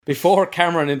Before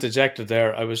Cameron interjected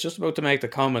there, I was just about to make the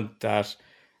comment that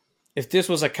if this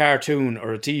was a cartoon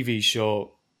or a TV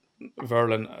show,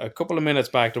 Verlin, a couple of minutes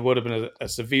back, there would have been a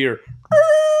severe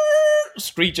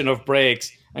screeching of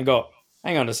brakes and go,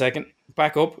 hang on a second,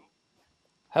 back up,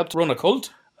 help to run a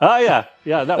cult. Oh, yeah,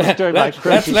 that was during my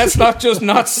crisis. Let's not just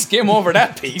not skim over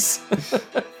that piece.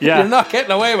 Yeah. You're not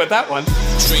getting away with that one.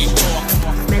 Street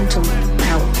talk. Mental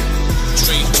health.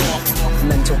 Street talk.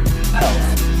 Mental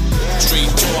health. Street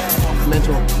talk.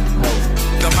 Mental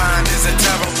health. The mind is a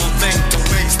terrible thing to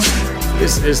waste.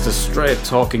 This is the Straight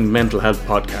Talking Mental Health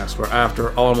podcast, where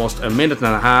after almost a minute and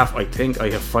a half, I think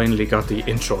I have finally got the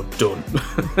intro done.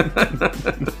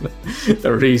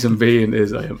 The reason being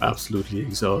is I am absolutely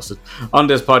exhausted. On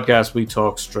this podcast, we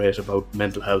talk straight about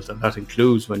mental health, and that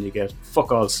includes when you get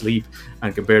fuck all sleep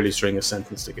and can barely string a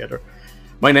sentence together.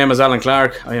 My name is Alan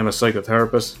Clark. I am a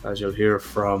psychotherapist. As you'll hear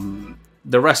from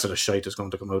the rest of the shite is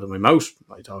going to come out of my mouth.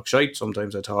 I talk shite.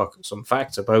 Sometimes I talk some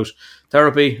facts about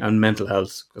therapy and mental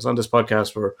health. Because on this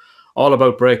podcast, we're all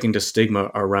about breaking the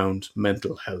stigma around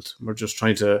mental health. We're just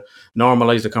trying to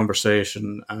normalise the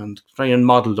conversation and try and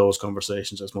model those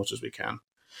conversations as much as we can.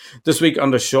 This week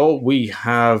on the show, we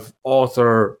have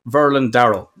author Verlin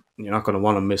Darrow. You're not going to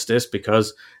want to miss this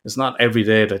because it's not every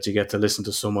day that you get to listen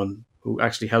to someone who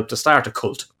actually helped to start a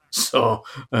cult. So,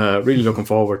 really looking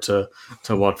forward to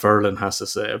what Verlin has to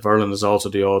say. Verlin is also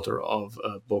the author of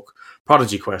a book,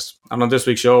 Prodigy Quest. And on this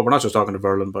week's show, we're not just talking to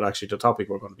Verlin, but actually the topic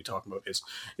we're going to be talking about is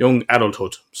young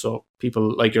adulthood. So,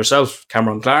 people like yourself,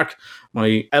 Cameron Clark,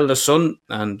 my eldest son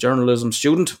and journalism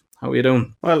student. How are you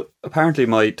doing? Well, apparently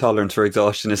my tolerance for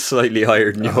exhaustion is slightly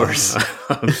higher than yours.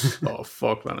 I'm so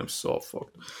fucked, man. I'm so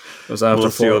fucked. Most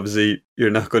of you, obviously, you're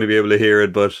not going to be able to hear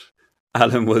it, but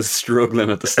Alan was struggling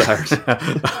at the start.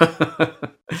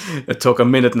 It took a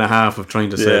minute and a half of trying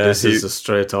to say this is a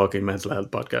Straight Talking Mental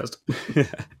Health podcast.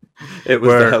 It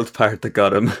was the health part that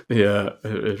got him. Yeah,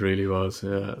 it really was.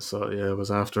 Yeah, so it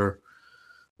was after.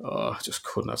 I just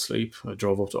could not sleep. I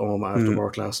drove up to home after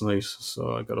work last night,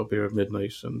 so I got up here at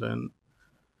midnight, and then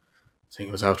I think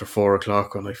it was after 4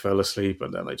 o'clock when I fell asleep,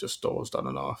 and then I just dozed on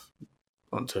and off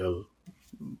until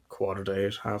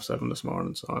 7:15, 7:30 this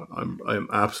morning. So I'm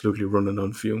absolutely running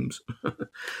on fumes.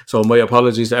 So my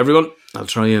apologies to everyone. I'll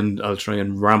try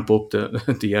and ramp up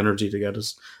the energy to get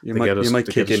us. You might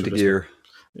kick into gear.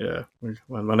 Yeah,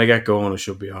 when I get going, it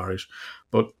should be alright.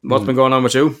 But what's been going on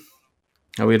with you?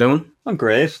 How are you doing? I'm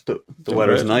great. The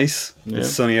weather's nice. Yeah.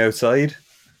 It's sunny outside.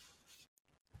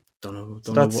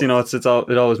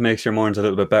 It always makes your mornings a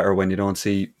little bit better when you don't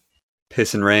see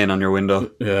piss and rain on your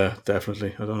window. Yeah,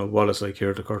 definitely. I don't know what it's like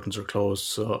here. The curtains are closed,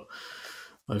 so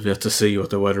I've yet to see what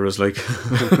the weather is like.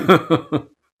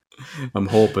 I'm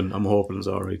hoping it's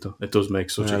alright though. It does make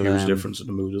such a huge difference in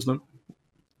the mood, doesn't it?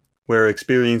 We're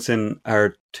experiencing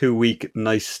our 2-week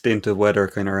nice stint of weather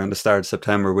kind of around the start of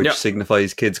September, which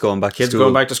signifies kids going back to school. Kids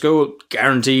going back to school,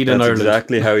 guaranteed in Ireland. That's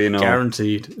exactly how you know.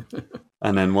 Guaranteed.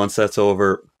 And then once that's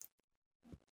over,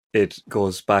 it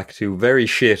goes back to very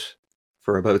shit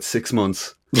for about 6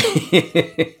 months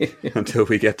until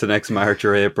we get to next March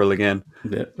or April again.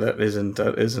 Yeah, that is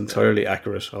entirely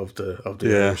accurate of the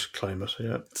Irish climate.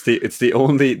 Yeah, it's the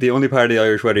only part of the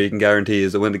Irish weather you can guarantee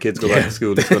is that when the kids go back to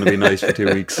school, it's going to be nice for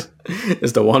 2 weeks.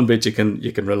 It's the one bit you can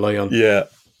rely on. Yeah,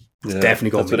 it's definitely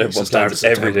going to be everyone starts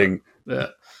everything. Yeah,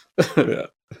 yeah.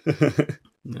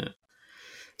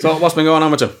 So what's been going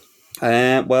on with you?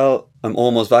 Well, I'm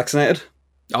almost vaccinated.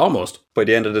 Almost by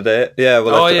the end of the day. Yeah,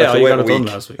 well, I have to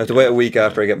wait a week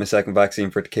after I get my second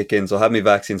vaccine for it to kick in. So I have my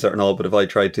vaccine cert and all, but if I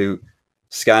tried to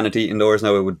scan it to eat indoors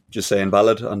now, it would just say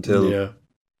invalid until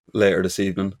later this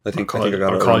evening. I think I got it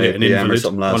around 8 PM or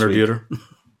something last week.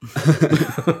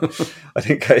 I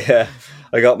think I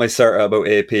got my cert at about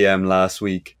 8 PM last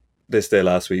week,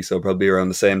 so probably around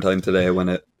the same time today when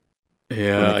it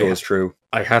goes through.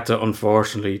 I had to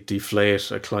unfortunately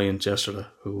deflate a client yesterday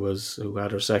who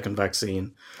had her second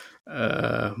vaccine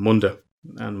Monday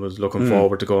and was looking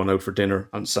forward to going out for dinner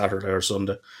on Saturday or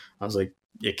Sunday. I was like,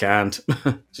 you can't.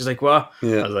 She's like, what?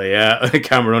 Yeah. I was like, yeah.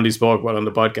 Cameron only spoke about on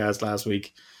the podcast last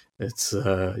week. It's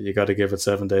you got to give it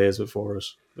 7 days before it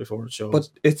shows. But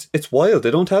it's wild.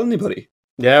 They don't tell anybody.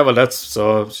 Yeah, well,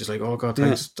 so she's like, oh God,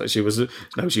 thanks. Yeah. She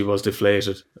was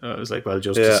deflated. I was like, well,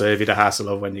 just to save you the hassle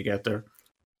of when you get there.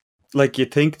 Like,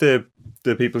 you'd think the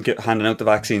people handing out the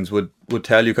vaccines would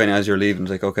tell you kind of as you're leaving,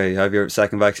 it's like, okay, you have your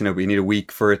second vaccine out, but you need a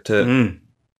week for it to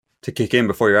kick in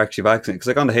before you're actually vaccinated. Because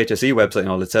like on the HSE website and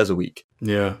all, it says a week.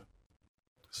 Yeah.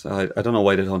 So I don't know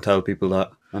why they don't tell people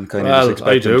that. I'm kind of just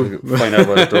expecting I do. To find out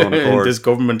what their own accord. In this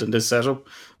government and this setup,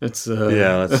 it's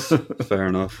that's fair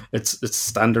enough. It's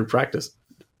standard practice.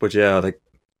 But yeah, like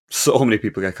so many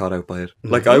people get caught out by it.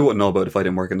 Like, I wouldn't know about it if I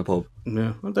didn't work in the pub.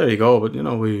 Yeah, well, there you go. But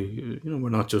we're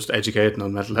not just educating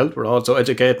on mental health. We're also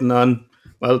educating on,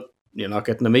 well, you're not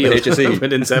getting a meal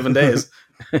within 7 days.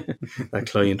 That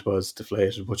client was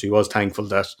deflated, but she was thankful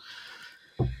that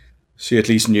she at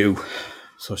least knew,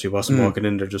 so she wasn't walking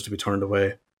in there just to be turned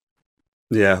away.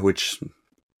 Yeah, which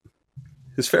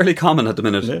is fairly common at the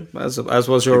minute. Yeah, as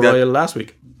was your Royal last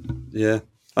week. Yeah.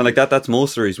 And like that's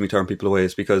most of the reason we turn people away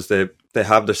is because they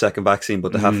have their second vaccine,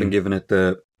 but they haven't given it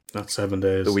not 7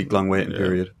 days, the week-long waiting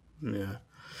period. Yeah.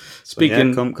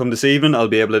 Speaking, come this evening, I'll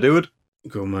be able to do it.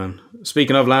 Good man.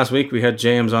 Speaking of last week, we had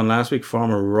James on last week,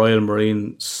 former Royal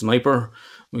Marine sniper.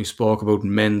 We spoke about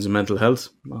men's mental health.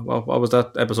 What was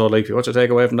that episode like for you? What's your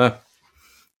takeaway from that?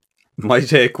 My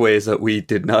takeaway is that we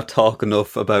did not talk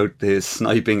enough about the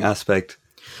sniping aspect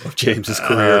of James's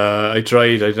career. I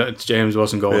tried. James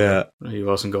wasn't going there. He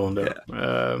wasn't going there.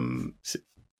 Yeah.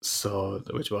 So,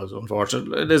 which was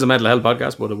unfortunate. It is a mental health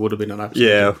podcast, but it would have been an absolute.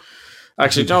 Yeah.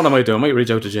 Actually, John, I might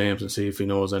reach out to James and see if he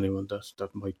knows anyone that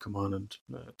might come on and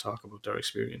talk about their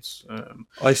experience.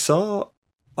 I saw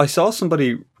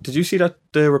somebody. Did you see that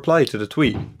reply to the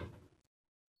tweet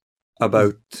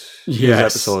about his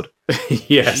episode?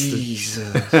 Yes.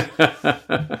 Jesus.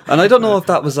 And I don't know if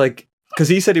that was like. Because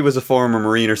he said he was a former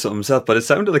Marine or something himself, but it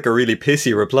sounded like a really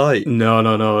pissy reply.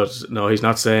 No, he's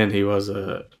not saying he was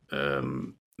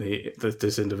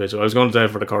this individual. I was going to say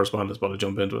for the correspondence, but I'll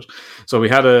jump into it. So we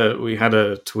had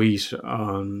a tweet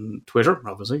on Twitter,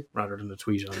 obviously, rather than a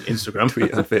tweet on Instagram.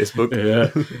 Tweet on Facebook.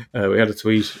 Yeah. We had a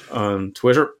tweet on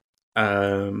Twitter.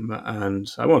 And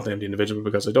I won't name the individual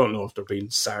because I don't know if they're being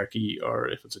sarky or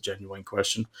if it's a genuine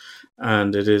question.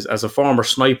 And it is, as a former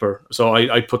sniper, so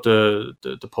I put the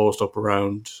post up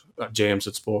around James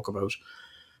had spoke about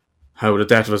how the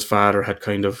death of his father had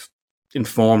kind of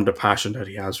informed the passion that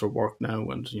he has for work now,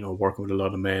 and working with a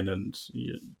lot of men, and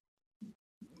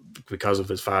because of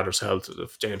his father's health,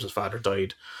 if James's father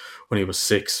died when he was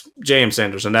 6, James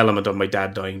saying there's an element of my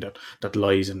dad dying that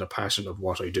lies in the passion of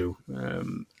what I do.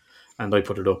 And I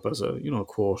put it up as a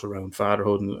quote around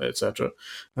fatherhood and etc.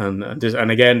 And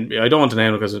again, I don't want to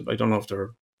name it because I don't know if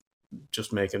they're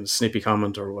just making a snippy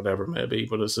comment or whatever it may be.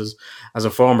 But it says, as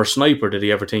a former sniper, did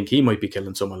he ever think he might be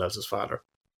killing someone else's father?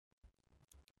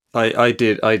 I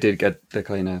did get the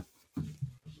kind of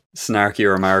snarky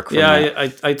remark from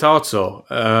that. I thought so.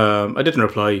 I didn't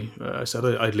reply. I said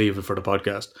I'd leave it for the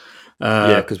podcast.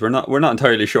 Because we're not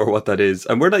entirely sure what that is,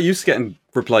 and we're not used to getting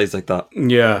replies like that.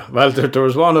 Yeah, well, there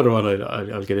was one other one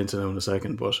I'll get into now in a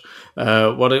second. But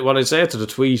what I say to the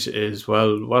tweet is,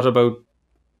 well, what about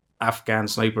Afghan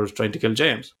snipers trying to kill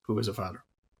James, who is a father?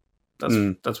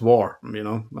 That's war, and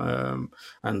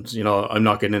I'm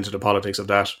not getting into the politics of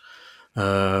that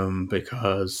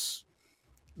because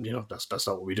that's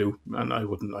not what we do, and I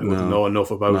wouldn't know enough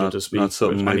about it to speak with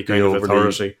any kind of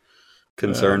authority.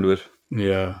 Concerned with.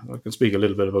 Yeah, I can speak a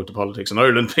little bit about the politics in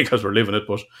Ireland because we're living it,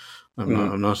 but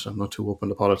I'm not too up in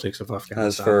the politics of Afghanistan.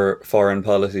 As for foreign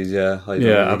policies, I don't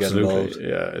really absolutely. Get involved.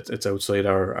 Yeah, it's outside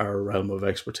our realm of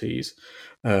expertise.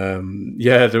 There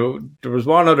was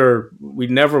one other. We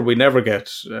never get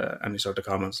any sort of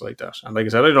comments like that. And like I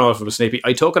said, I don't know if it was snippy.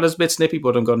 I took it as a bit snippy,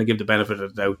 but I'm going to give the benefit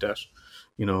of the doubt that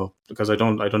because I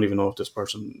don't even know if this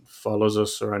person follows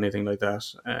us or anything like that.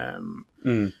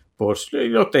 But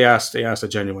look, they asked a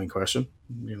genuine question,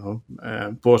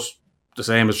 but the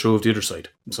same is true of the other side.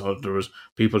 So there was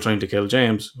people trying to kill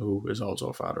James, who is also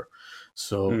a father.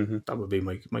 So that would be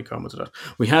my comment to that.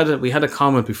 We had a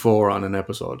comment before on an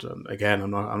episode, and again, I'm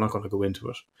not going to go into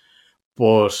it.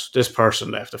 But this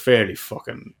person left a fairly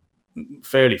fucking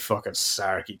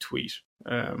sarky tweet,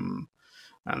 and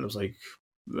it was like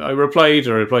I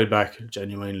replied back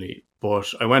genuinely,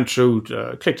 but I went through,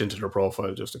 clicked into their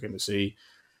profile just to kind of see.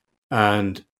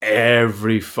 And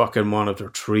every fucking one of their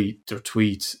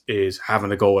tweets is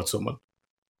having a go at someone.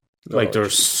 Like their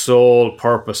sole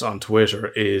purpose on Twitter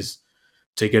is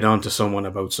to get onto someone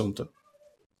about something.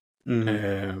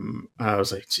 I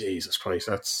was like, Jesus Christ,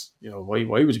 that's why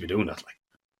would you be doing that? Like,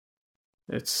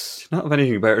 it's not have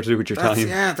anything better to do with your time.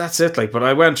 Yeah, that's it. Like, but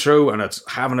I went through and it's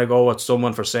having a go at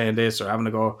someone for saying this or having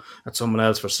a go at someone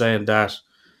else for saying that,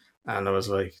 and I was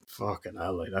like, fucking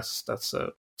hell, like that's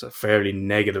a fairly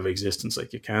negative existence.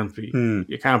 Like you can't be in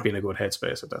a good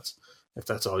headspace if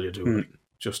that's all you do. Like,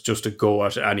 just to go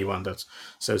at anyone that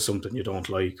says something you don't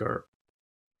like, or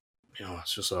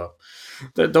it's just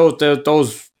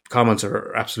those comments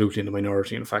are absolutely in the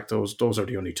minority. In fact, those are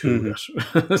the only two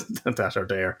that are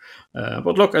there.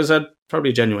 But look, as I said, probably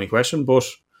a genuine question, but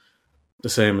The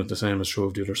same is true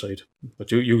of the other side.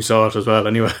 But you saw it as well,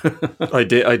 anyway. I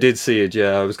did see it.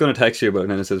 Yeah, I was going to text you about it,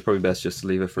 and then I said it's probably best just to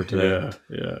leave it for today.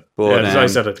 Yeah. But as I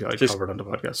said, I covered on the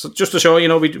podcast. So just to show,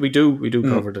 we do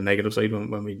cover the negative side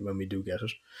when we do get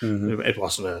it. Mm-hmm. It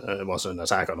wasn't an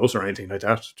attack on us or anything like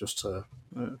that. Just a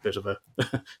bit of a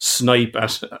snipe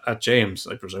at James,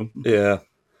 I presume. Yeah.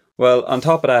 Well, on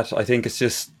top of that, I think it's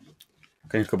just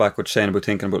kind of go back what you're saying about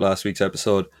thinking about last week's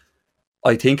episode.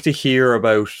 I think to hear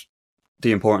about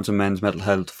the importance of men's mental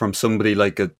health from somebody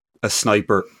like a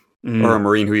sniper or a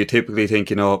Marine who you typically think,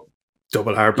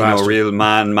 double hard bastard, real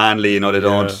manly, they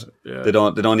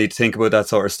don't need to think about that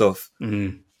sort of stuff.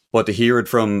 Mm. But to hear it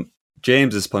from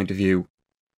James's point of view,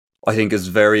 I think is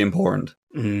very important.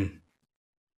 Mm.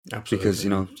 Absolutely. Because,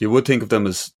 you would think of them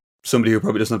as somebody who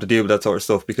probably doesn't have to deal with that sort of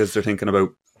stuff because they're thinking about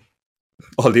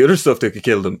all the other stuff that could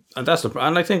kill them. And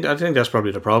I think that's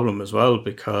probably the problem as well,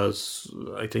 because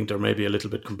I think they're maybe a little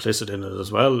bit complicit in it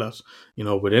as well, that,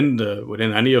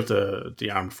 within any of the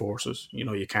armed forces,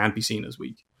 you can't be seen as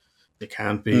weak. You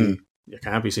can't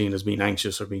be seen as being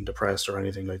anxious or being depressed or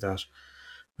anything like that.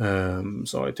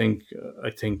 So I think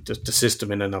the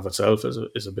system in and of itself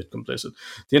is a bit complicit.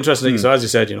 The interesting thing is, as you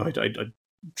said, I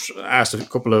asked a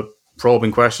couple of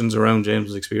probing questions around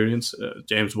James's experience.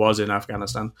 James was in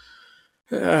Afghanistan.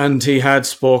 And he had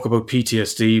spoke about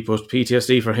PTSD, but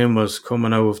PTSD for him was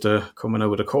coming out of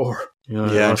the core.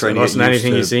 It wasn't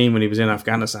anything he'd seen when he was in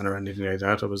Afghanistan or anything like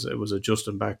that. It was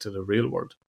adjusting back to the real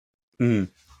world. It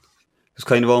was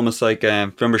kind of almost like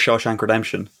remember Shawshank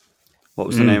Redemption? What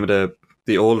was the name of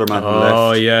the older man who left?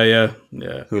 Oh yeah.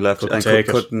 Who left and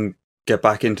couldn't get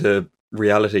back into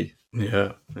reality.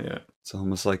 Yeah. It's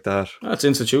almost like that. That's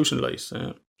institutionalized.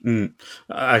 Yeah.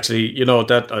 Actually,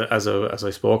 that as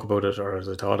I spoke about it, or as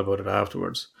I thought about it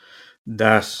afterwards,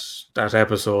 that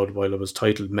episode, while it was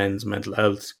titled Men's Mental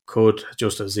Health, could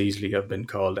just as easily have been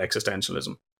called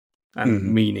Existentialism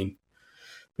and Meaning,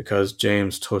 because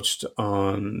James touched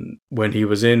on when he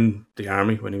was in the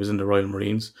army, when he was in the Royal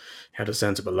Marines, he had a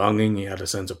sense of belonging, he had a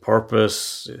sense of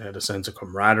purpose, he had a sense of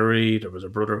camaraderie, there was a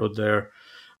brotherhood there,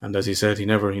 and as he said, he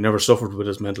never suffered with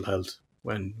his mental health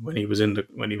when he was in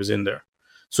there.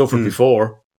 Suffered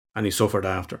before and he suffered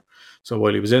after. So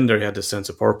while he was in there, he had this sense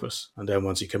of purpose. And then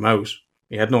once he came out,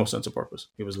 he had no sense of purpose.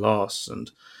 He was lost. And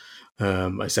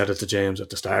I said it to James at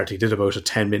the start. He did about a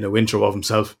 10-minute intro of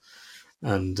himself.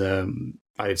 And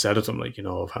I had said it to him,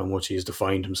 of how much he's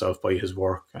defined himself by his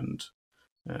work. And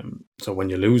so when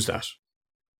you lose that,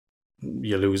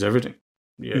 you lose everything.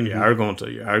 You are going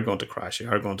to crash. You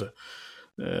are going to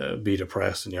be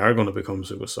depressed, and you are going to become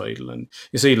suicidal. And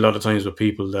you see a lot of times with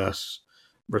people that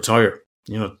retire,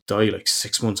 die like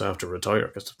 6 months after retire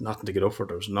because there's nothing to get up for.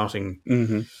 There's nothing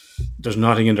in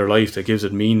their life that gives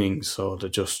it meaning, so they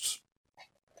just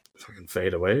fucking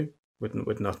fade away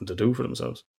with nothing to do for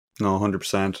themselves. No,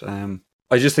 100%.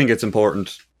 I just think it's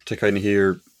important to kind of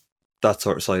hear that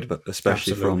sort of side of it,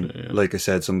 especially from, like I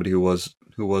said, somebody who was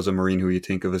a Marine who you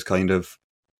think of as kind of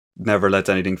never lets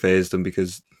anything faze them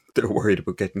because they're worried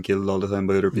about getting killed all the time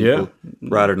by other people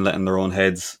rather than letting their own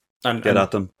heads get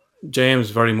at them. James,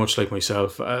 very much like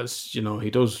myself, as he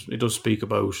does speak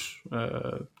about,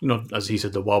 as he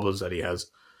said, the wobbles that he has,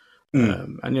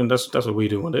 and that's what we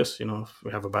do on this. If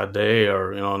we have a bad day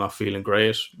or not feeling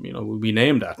great, we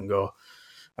name that and go.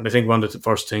 And I think one of the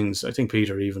first things, I think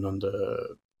Peter, even on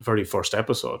the very first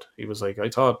episode, he was like, I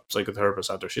thought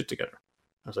psychotherapists had their shit together.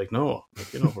 I was like, no,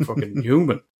 we're fucking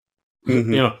human.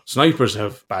 Snipers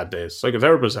have bad days.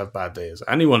 Psychotherapists have bad days.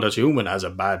 Anyone that's human has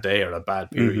a bad day or a bad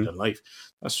period in life.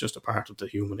 That's just a part of the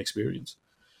human experience.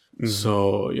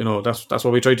 So, that's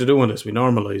what we try to do in this. We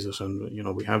normalize it,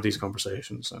 and, we have these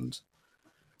conversations, and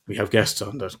we have guests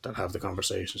on that have the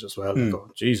conversations as well. And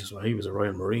go, Jesus, well, he was a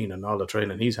Royal Marine and all the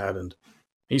training he's had, and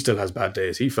he still has bad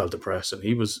days. He felt depressed, and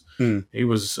he was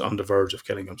on the verge of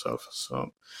killing himself.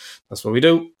 So that's what we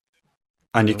do.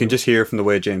 And you can just hear from the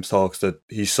way James talks that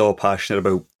he's so passionate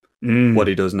about what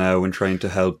he does now and trying to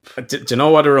help. Do you know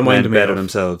what it reminded me of? Better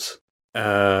themselves.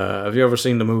 Have you ever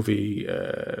seen the movie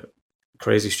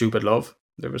Crazy Stupid Love?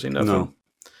 Have you ever seen that film?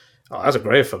 Oh, that's a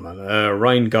great film, man.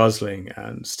 Ryan Gosling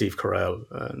and Steve Carell,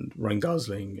 and Ryan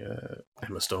Gosling,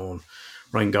 Emma Stone.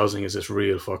 Ryan Gosling is this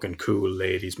real fucking cool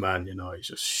ladies man, he's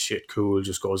just shit cool,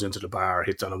 just goes into the bar,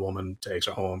 hits on a woman, takes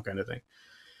her home kind of thing.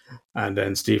 And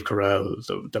then Steve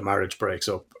Carell, the marriage breaks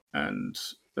up, and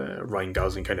Ryan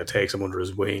Gosling kind of takes him under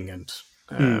his wing and,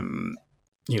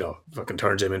 fucking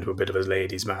turns him into a bit of his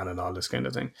ladies man and all this kind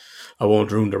of thing. I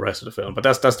won't ruin the rest of the film, but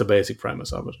that's the basic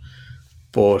premise of it.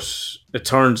 But it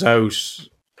turns out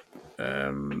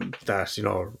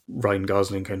that, Ryan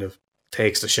Gosling kind of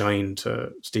takes the shine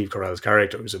to Steve Carell's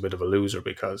character, who's a bit of a loser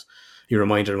because he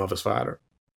reminded him of his father,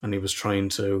 and he was trying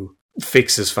to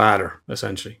fix his father,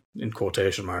 essentially, in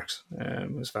quotation marks.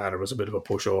 His father was a bit of a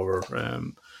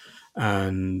pushover,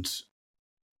 and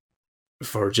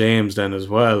for James then as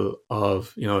well,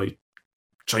 of, you know,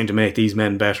 trying to make these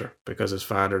men better because his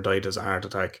father died as a heart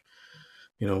attack,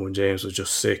 you know, when James was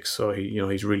just 6. So he, you know,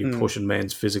 he's really pushing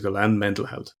men's physical and mental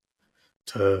health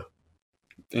to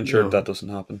ensure that doesn't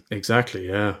happen. Exactly,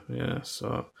 yeah.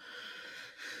 So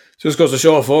just goes to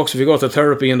show, folks, if you go to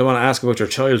therapy and they want to ask about your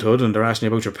childhood and they're asking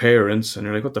you about your parents and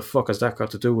you're like, what the fuck has that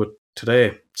got to do with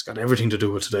today? It's got everything to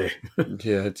do with today.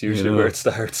 Yeah, it's usually where it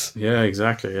starts. Yeah,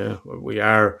 exactly, yeah. We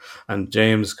are, and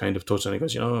James kind of touched on it. He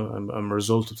goes, you know, I'm a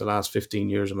result of the last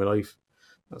 15 years of my life.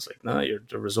 I was like, nah, you're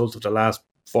the result of the last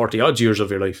 40 odd years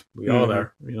of your life. We all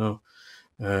are, you know.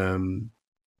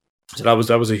 So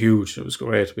that was a huge. It was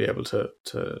great to be able to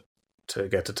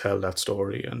get to tell that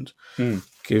story and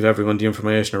give everyone the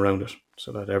information around it,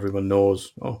 so that everyone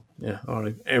knows. Oh, yeah, all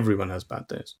right. Everyone has bad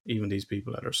days, even these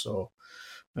people that are so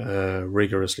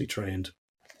rigorously trained.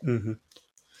 Mm-hmm.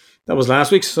 That was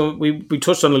last week. So we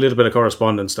touched on a little bit of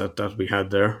correspondence that we had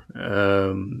there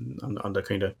on the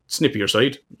kind of snippier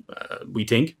side. We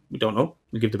think, we don't know.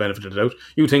 We give the benefit of the doubt.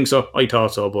 You think so? I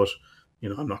thought so, but you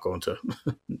know, I'm not going to.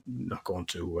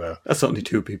 That's only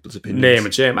two people's opinions. Name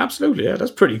and shame, absolutely. Yeah,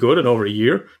 that's pretty good in over a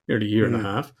year, nearly a year and a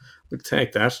half. We'll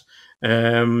take that.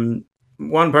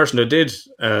 One person that did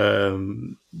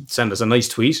send us a nice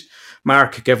tweet.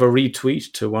 Mark gave a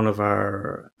retweet to one of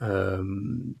our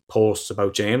posts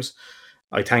about James.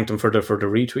 I thanked him for the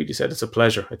retweet. He said, "It's a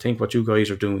pleasure. I think what you guys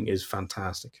are doing is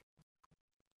fantastic."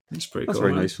 That's pretty cool. That's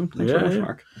very nice one. Thanks very much,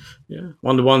 Mark. Yeah.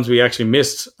 One of the ones we actually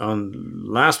missed on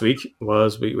last week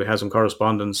was we had some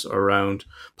correspondence around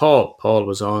Paul. Paul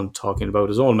was on talking about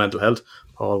his own mental health.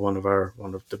 Paul, one of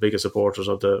the biggest supporters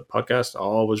of the podcast,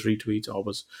 always retweets,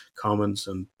 always comments,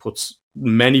 and puts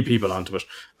many people onto it.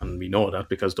 And we know that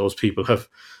because those people have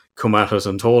come at us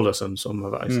and told us, and some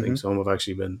have, I think some have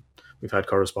actually been, we've had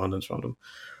correspondence from them.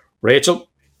 Rachel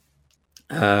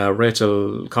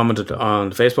commented on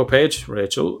the Facebook page.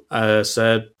 Rachel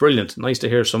said, "Brilliant. Nice to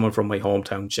hear someone from my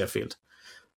hometown, Sheffield."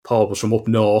 Paul was from up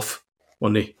north,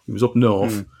 wasn't he? He was up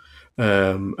north.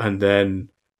 And then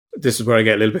this is where I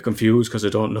get a little bit confused because I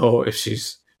don't know if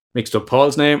she's mixed up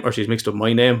Paul's name or she's mixed up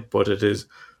my name, but it is,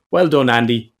 "Well done,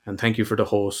 Andy, and thank you for the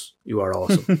host. You are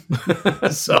awesome."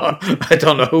 So I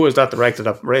don't know who was that directed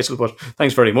at, Rachel, but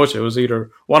thanks very much. It was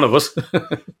either one of us.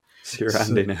 It's your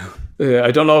Andy now.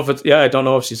 I don't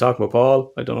know if she's talking about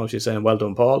Paul. I don't know if she's saying, "Well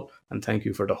done, Paul, and thank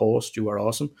you for the host. You are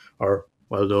awesome," or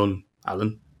 "Well done,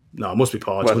 Alan." No, it must be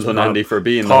Paul. Well done, Andy, for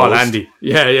being Paul. The host. Andy.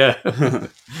 Yeah.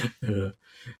 Yeah.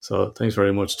 So thanks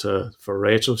very much for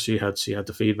Rachel. She had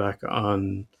the feedback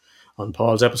on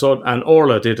Paul's episode, and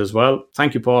Orla did as well.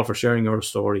 Thank you, Paul, for sharing your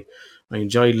story. I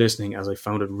enjoyed listening as I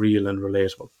found it real and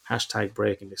relatable. #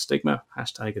 breaking the stigma. #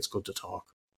 it's good to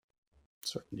talk. It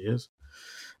certainly is.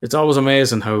 It's always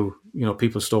amazing how, you know,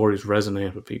 people's stories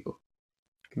resonate with people.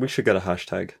 We should get a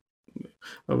hashtag.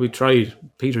 Well, we tried.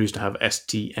 Peter used to have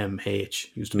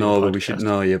STMH. Used to be but we should.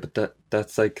 No, yeah, but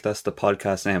that's the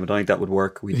podcast name. I don't think that would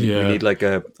work. We need like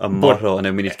a motto, and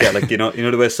then we need to get like you know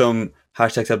the way some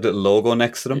hashtags have the logo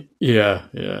next to them. Yeah.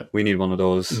 We need one of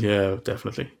those. Yeah,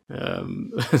 definitely.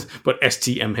 But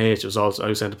STMH was also. I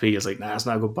was saying to P, it's like, nah, that's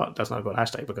not a good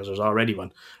hashtag because there's already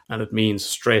one, and it means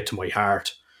straight to my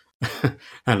heart.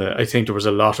 And I think there was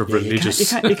a lot of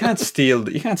religious. You can't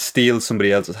steal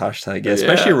somebody else's hashtag,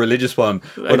 especially a religious one.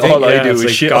 When all I do is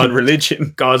like shit on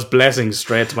religion. God's blessing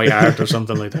straight to my heart, or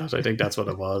something like that. I think that's what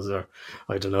it was, or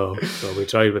I don't know. So we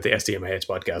tried with the STMH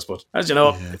podcast, but as you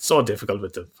know, it's so difficult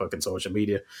with the fucking social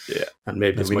media. Yeah, and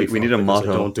maybe we need a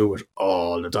motto. I don't do it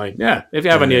all the time. Yeah, if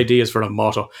you have any ideas for a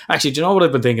motto, actually, do you know what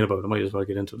I've been thinking about? I might as well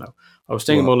get into it now. I was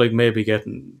thinking about like maybe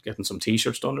getting some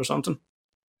T-shirts done or something.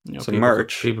 You know, some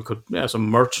merch. People could some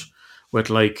merch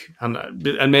with like, and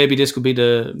maybe this could be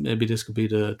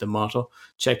the motto.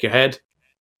 Check your head.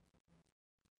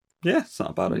 Yeah, it's not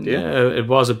a bad idea. Yeah, it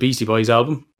was a Beastie Boys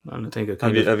album, and I think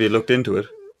have you looked into it?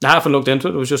 I haven't looked into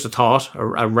it. It was just a thought,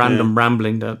 a random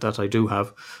rambling that I do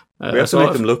have. We have to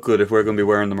make them look good if we're going to be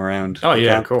wearing them around. Oh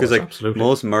yeah, of course, because like absolutely.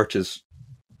 Most merch is.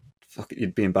 Fuck,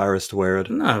 you'd be embarrassed to wear it.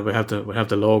 No, we have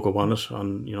the logo on it,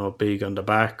 on, you know, big on the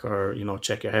back, or, you know,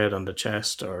 check your head on the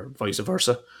chest, or vice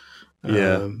versa.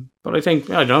 But I think,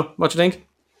 I don't know. What do you think?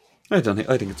 I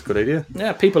think it's a good idea.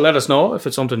 Yeah, people, let us know if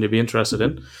it's something you'd be interested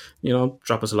in. You know,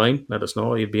 drop us a line. Let us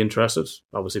know you'd be interested.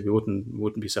 Obviously, we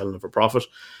wouldn't be selling it for profit.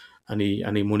 Any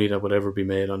money that would ever be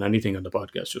made on anything on the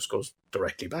podcast just goes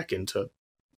directly back into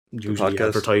usually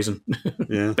advertising.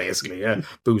 Yeah. Basically, yeah.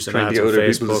 Boosting trying ads to get on other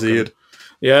Facebook. people to see it.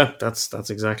 Yeah, that's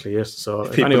exactly it. So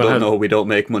if people don't know, we don't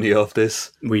make money off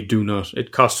this. We do not.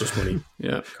 It costs us money.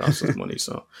 Yeah, it costs us money.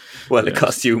 So, well, it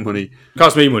costs you money. It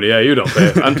costs me money. Yeah, you don't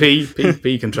pay. And P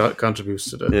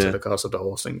contributes to the cost of the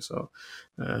hosting. So,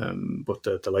 but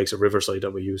the likes of Riverside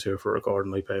that we use here for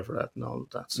recording, I pay for that and all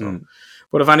of that. So,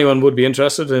 but if anyone would be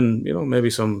interested in, maybe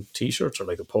some t-shirts or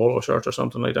like a polo shirt or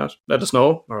something like that, let us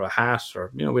know, or a hat, or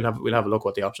we'll have a look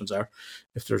what the options are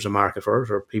if there's a market for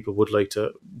it, or people would like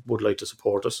to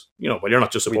support us. Well, you're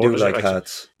not just supporting us. We do like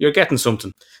hats. You're getting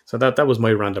something. So that was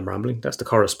my random rambling. That's the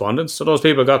correspondence. So those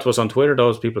people got to us on Twitter.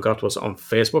 Those people got to us on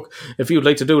Facebook. If you'd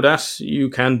like to do that, you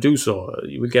can do so.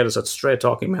 You will get us at Straight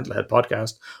Talking Mental Health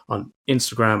Podcast on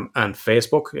Instagram and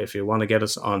Facebook. If you want to get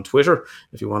us on Twitter,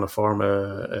 if you want to form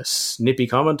a snippy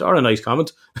comment or a nice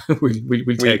comment, we'll take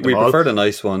them all. We prefer the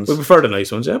nice ones. We prefer the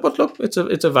nice ones, yeah. But look, it's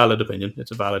a valid opinion.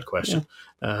 It's a valid question.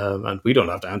 Yeah. And we don't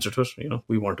have to answer to it.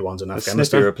 We weren't the ones in Afghanistan.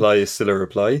 Snippy reply is still a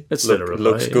reply. It's still a reply.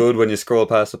 Looks good when you scroll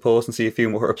past the post and see a few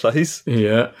more replies.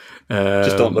 Yeah.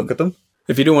 Just don't look at them.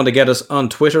 If you do want to get us on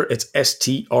Twitter, it's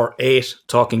STR8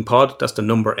 Talking Pod. That's the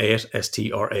number 8,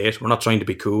 STR8. We're not trying to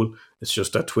be cool. It's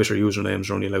just that Twitter usernames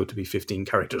are only allowed to be 15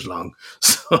 characters long.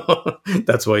 So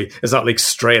that's why it's not like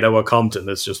Straight Outta Compton.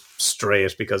 It's just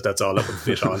straight because that's all that would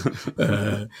fit on.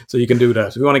 So you can do that.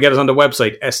 If you want to get us on the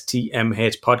website,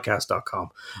 stmhpodcast.com.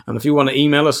 And if you want to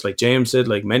email us, like James did,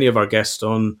 like many of our guests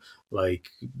done, like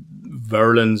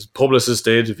Verlin's publicist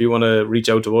did, if you want to reach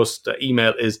out to us, the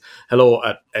email is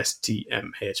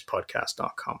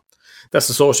hello@stmhpodcast.com. That's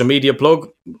the social media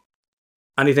plug.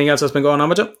 Anything else that's been going on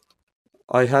with you?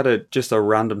 I had just a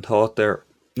random thought there.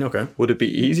 Okay. Would it be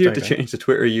easier to change the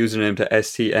Twitter username to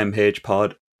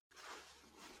STMHpod?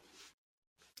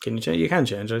 Can you change? You can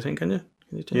change, I think, can you?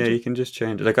 You can just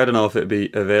change it. Like, I don't know if it'd be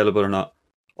available or not.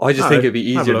 I just think it'd be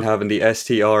easier than having the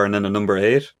STR and then a number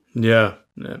 8. Yeah.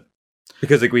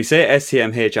 Because we say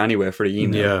STMH anyway for the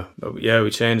email. Yeah,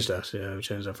 we changed that. Yeah, we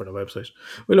changed that for the website.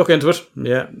 We look into it.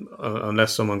 Yeah,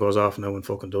 unless someone goes off now and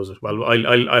fucking does it. Well,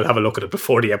 I'll have a look at it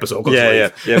before the episode goes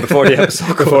live. Yeah, before the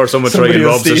episode goes. Before someone tries and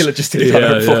robs it. Just to get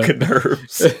on our fucking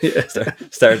nerves.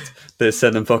 Start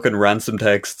sending fucking ransom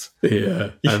texts.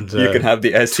 Yeah, and you can have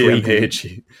the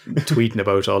STMH. Tweeting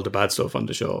about all the bad stuff on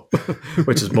the show,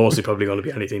 which is mostly probably going to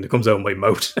be anything that comes out of my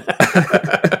mouth.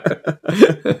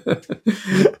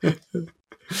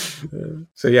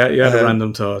 So you had a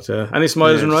random thought. Any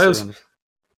smiles and riles?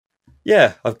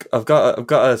 Yeah, I've got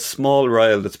a small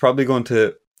rile that's probably going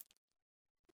to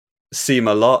seem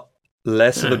a lot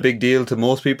less of a big deal to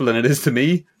most people than it is to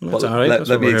me. But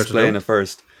let me explain it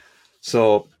first.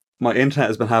 So my internet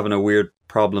has been having a weird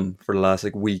problem for the last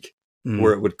week,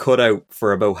 where it would cut out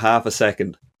for about half a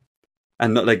second.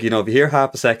 And if you hear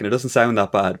half a second, it doesn't sound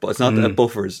that bad, but it's not that it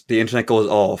buffers. The internet goes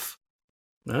off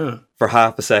for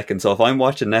half a second. So if I'm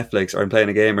watching Netflix or I'm playing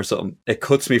a game or something, it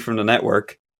cuts me from the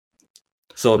network.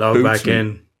 So it boots back me.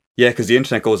 In. Yeah, because the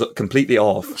internet goes completely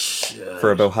off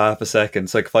for about half a second.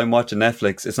 So if I'm watching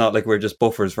Netflix, it's not like we're just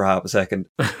buffers for half a second.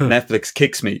 Netflix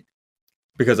kicks me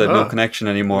because I have no connection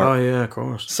anymore. Oh yeah, of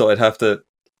course. So I'd have to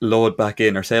load back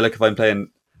in, or say if I'm playing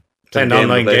an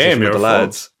online game with the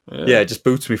lads. Yeah, it just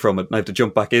boots me from it, and I have to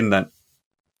jump back in then.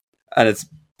 And it's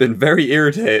been very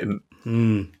irritating.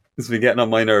 It's been getting on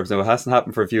my nerves. Now, it hasn't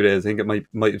happened for a few days. I think it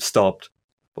might have stopped.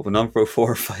 But went on for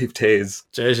 4 or 5 days.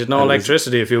 Jeez, you had no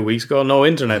electricity a few weeks ago, no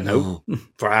internet now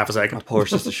for half a second. Of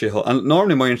course, just a shithole. And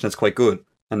normally my internet's quite good.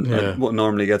 And what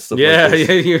normally gets stuff like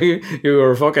this. You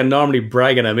were fucking normally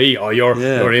bragging at me. Oh,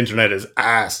 your internet is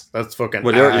ass. That's fucking ass.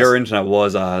 Well, your internet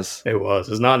was ass. It was.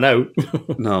 It's not now.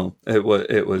 No, it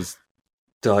was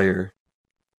dire.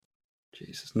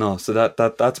 Jesus. No, so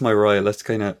that's my rile. That's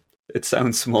kind of... It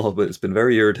sounds small, but it's been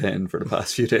very irritating for the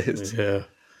past few days. Yeah.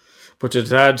 But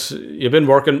you've been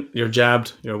working, you're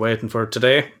jabbed, you're waiting for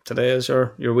today. Today is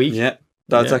your week. Yeah.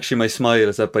 That's actually my smile,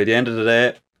 is that by the end of the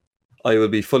day, I will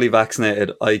be fully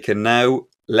vaccinated. I can now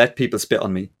let people spit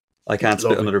on me. I can't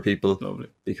spit on other people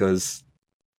because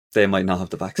they might not have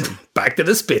the vaccine. Back to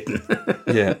the spitting.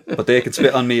 Yeah. But they can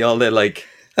spit on me all day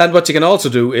And what you can also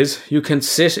do is you can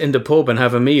sit in the pub and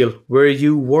have a meal where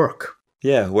you work.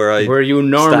 Yeah, where you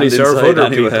normally serve other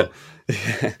people.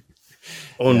 Yeah.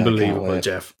 Unbelievable,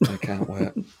 Jeff. I can't wait.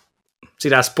 See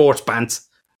that sports pants?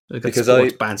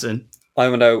 Because pants in. I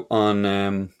went out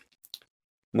on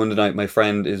Monday night. My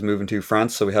friend is moving to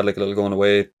France, so we had a little going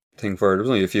away thing for it. There was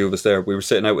only a few of us there. We were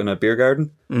sitting out in a beer garden,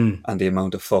 and the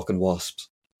amount of fucking wasps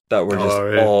that were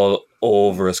just all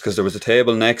over us, because there was a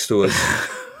table next to us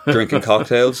drinking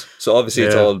cocktails. So obviously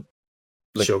it's all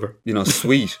sugar,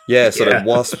 sweet. Yeah, so the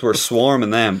wasps were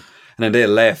swarming them. And then they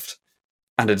left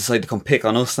and they decided to come pick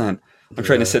on us then. I'm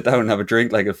trying to sit down and have a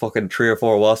drink, like a fucking 3 or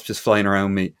 4 wasps just flying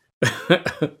around me.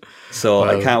 So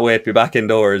I can't wait to be back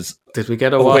indoors. Did we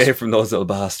get a away wasp? from those little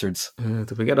bastards?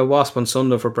 Did we get a wasp on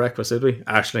Sunday for breakfast, did we?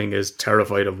 Aisling is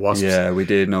terrified of wasps. Yeah, we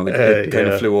did. No, it kind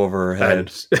of flew over her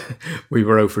head. We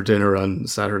were out for dinner on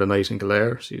Saturday night in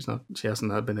Kildare. She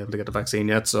hasn't been able to get the vaccine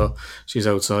yet, so she's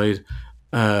outside.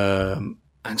 And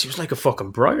she was like a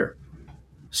fucking briar.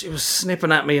 She was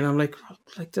snipping at me, and I'm like,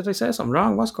 did I say something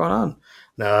wrong? What's going on?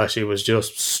 No, she was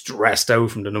just stressed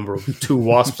out from the number of 2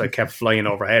 wasps that kept flying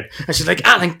overhead. And she's like,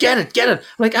 Alan, get it. I'm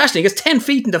like, Aisling, it's 10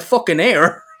 feet in the fucking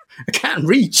air. I can't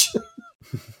reach.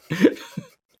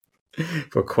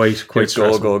 But quite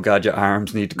stressful. Go, gadget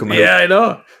arms need to come out. Yeah, I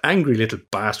know. Angry little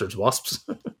bastards, wasps.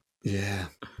 Yeah.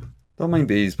 Don't mind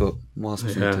bees, but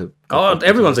wasps need to...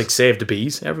 everyone's like, save the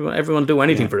bees. Everyone do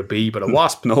anything for a bee, but a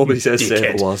wasp... Nobody says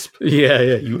save a wasp. Yeah,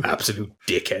 you absolute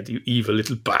dickhead, you evil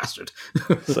little bastard.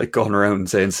 It's like going around and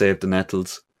saying save the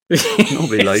nettles.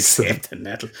 Nobody likes them. Save the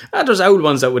nettles. There's old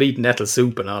ones that would eat nettle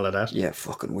soup and all of that. Yeah,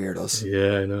 fucking weirdos.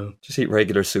 Yeah, I know. Just eat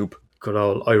regular soup. Good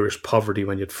old Irish poverty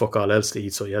when you'd fuck all else to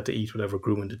eat, so you had to eat whatever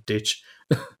grew in the ditch.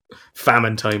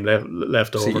 Famine time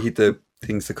left over. So you eat the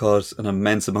things that cause an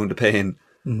immense amount of pain.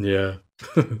 Yeah.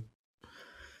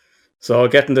 So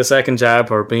getting the second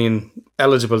jab or being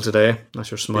eligible today.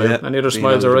 That's your smile. Yeah, any other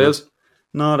smiles or rails?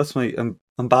 No, that's my...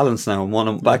 I'm balanced now.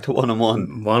 I'm back to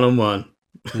 1-on-1. 1-on-1.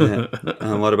 Yeah.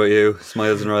 And what about you?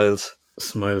 Smiles and rails?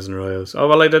 Smiles and rails. Oh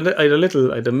well, I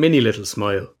had a mini little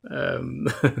smile. And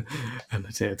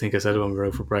I think I said it when we were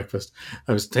out for breakfast.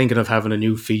 I was thinking of having a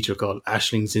new feature called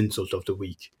Aisling's Insult of the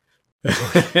Week.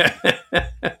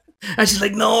 And she's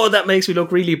like, no, that makes me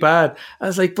look really bad. I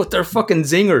was like, but they're fucking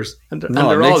zingers, and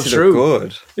they're all true.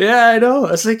 Good. Yeah, I know.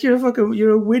 It's like you're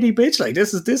a witty bitch. Like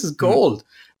this is gold.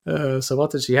 So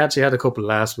what did she had? She had a couple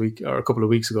last week or a couple of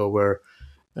weeks ago where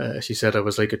she said I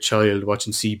was like a child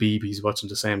watching CBeebies, watching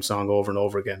the same song over and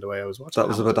over again the way I was watching. That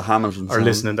was about the Hamilton song. Or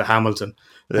listening to Hamilton,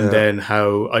 and then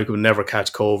how I could never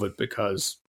catch COVID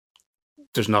because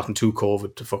there's nothing to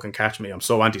COVID to fucking catch me. I'm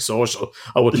so antisocial.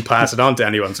 I wouldn't pass it on to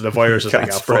anyone. So the virus is like,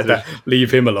 fuck that.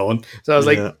 Leave him alone. So I was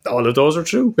like, all of those are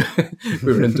true.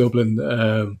 We were in Dublin.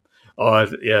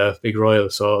 Big Royal.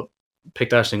 So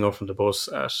picked Aisling up from the bus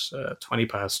at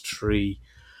 3:20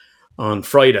 on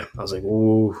Friday. I was like,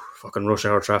 oh, fucking rush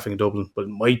hour traffic in Dublin, but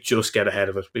might just get ahead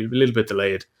of it. Be a little bit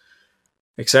delayed.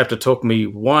 Except it took me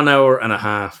 1 hour and a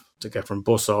half to get from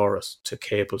Busaras to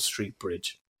Capel Street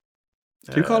Bridge.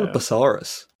 Do you call it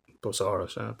Busaras?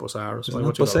 Busaras, yeah. Busaras. Why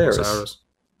would you call it Busaras?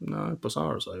 No,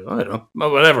 Busaras. I don't know.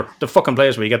 Well, whatever. The fucking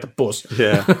place where you get the bus.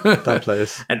 Yeah, that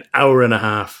place. An hour and a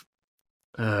half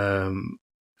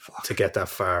to get that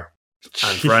far.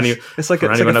 And for it's like a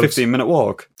 15-minute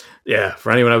walk. Yeah,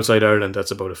 for anyone outside Ireland, that's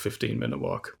about a 15-minute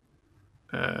walk.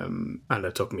 And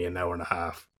it took me an hour and a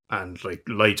half. And like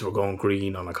lights were going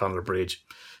green on O'Connell Bridge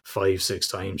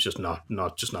 5-6 times, just not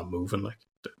moving. Like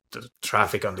the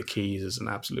traffic on the quays is an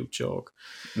absolute joke.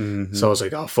 Mm-hmm. So I was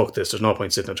like, oh fuck this, there's no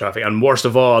point sitting in traffic. And worst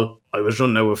of all, I was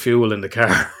running out of fuel in the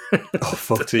car. Oh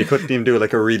fuck, so you couldn't even do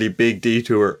like a really big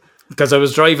detour. Because I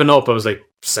was driving up, I was like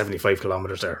 75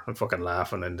 kilometers there. I'm fucking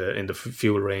laughing in the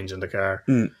fuel range in the car.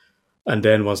 And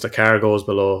then once the car goes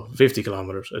below 50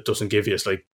 kilometers, it doesn't give you, it's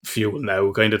like fuel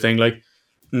now kind of thing. Like,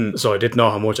 so I didn't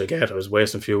know how much I get. I was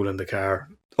wasting fuel in the car.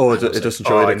 Oh, it doesn't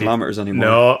show you the kilometers anymore?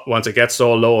 No, once it gets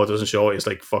so low, it doesn't show you. It's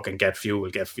like fucking get fuel.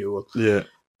 Yeah.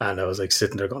 And I was like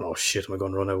sitting there going, oh shit, am I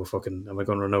going to run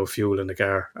out of fuel in the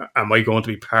car? Am I going to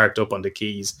be parked up on the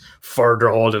quays, further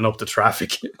holding up the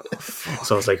traffic?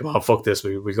 So I was like, oh fuck this,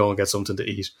 we go and get something to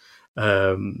eat.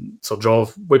 So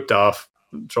whipped off,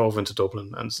 drove into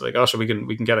Dublin, and it's like, oh, so we can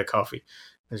get a coffee.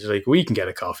 And she's like, we can get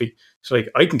a coffee. She's like,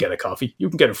 I can get a coffee. You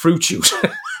can get a fruit juice.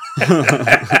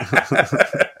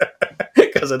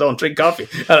 Because I don't drink coffee.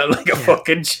 And I'm like a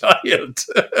fucking child.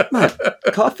 Man,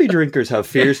 coffee drinkers have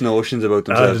fierce notions about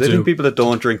themselves. I think people that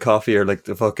don't drink coffee are like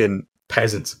the fucking...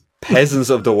 Peasants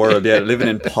of the world, yeah, living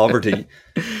in poverty.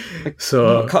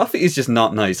 So coffee is just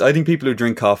not nice. I think people who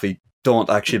drink coffee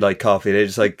don't actually like coffee. They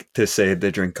just like to say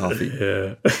they drink coffee.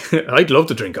 Yeah. I'd love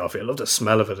to drink coffee. I love the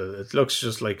smell of it. It looks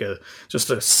just like a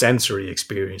sensory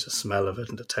experience, the smell of it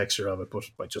and the texture of it, but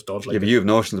I just don't like it. Yeah, but you have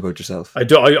notions about yourself. I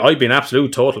do. I've been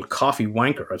absolute total coffee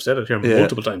wanker. I've said it here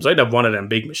multiple times. I'd have one of them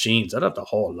big machines. I'd have the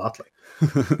whole lot, like.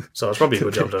 So it's probably a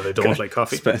good job that I don't like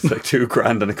coffee. Spend like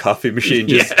 $2,000 on a coffee machine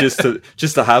just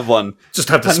to have one. Just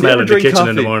have the smell in the kitchen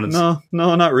in the mornings. No,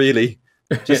 not really.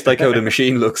 Just like how the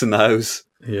machine looks in the house.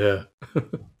 Yeah.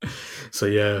 So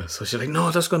she's like, no,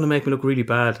 that's going to make me look really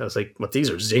bad. I was like, but these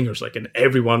are zingers, like, and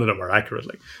every one of them are accurate.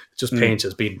 Like, it just paints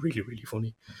as being really, really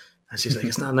funny. And she's like,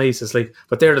 it's not nice. It's like,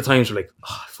 but there are the times where like,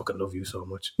 oh, I fucking love you so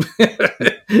much.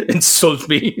 Insult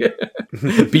me.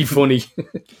 Be funny.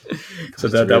 So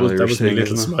that was my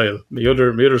little smile. My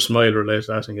other smile related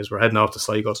to that thing is we're heading off to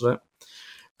Sligo today.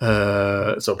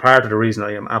 So part of the reason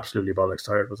I am absolutely bollocks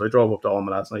tired was I drove up to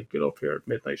Oma last night, get up here at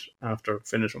midnight after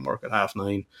finishing work at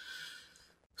 9:30.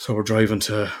 So we're driving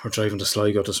to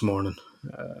Sligo this morning.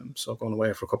 So going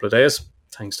away for a couple of days,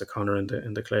 thanks to Connor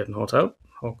in the Clayton Hotel.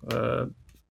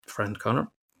 Friend Connor,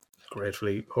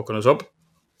 gratefully hooking us up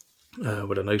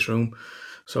with a nice room.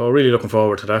 So really looking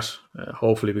forward to that.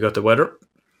 Hopefully we got the weather.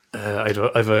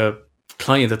 I've a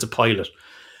client that's a pilot,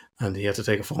 and he had to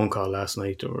take a phone call last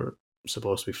night. They were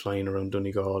supposed to be flying around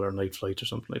Donegal or night flight or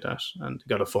something like that, and he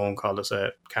got a phone call to say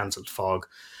cancelled fog.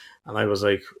 And I was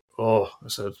like, I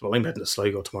said, well, I'm heading to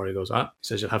Sligo tomorrow. He goes, He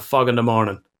says, you'll have fog in the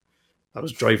morning. I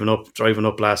was driving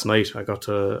up last night. I got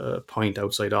to a point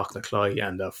outside Auchnacloy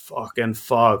and the fucking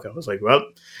fog. I was like, well,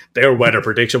 their weather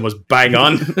prediction was bang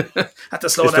on. Had to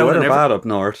slow down. Is the weather bad up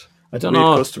north? I don't know. We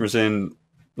had customers in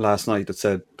last night that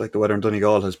said like the weather in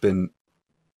Donegal has been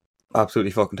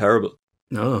absolutely fucking terrible.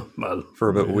 No, well, for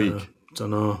about a week. I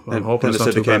don't know. I'm hoping it's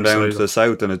not too bad. They came down to the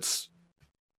south and it's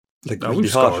like really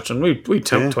hot. And we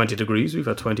temp 20 degrees. We've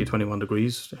had 20, 21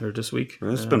 degrees here this week.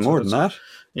 It's been more than that.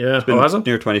 Yeah, it's been has it?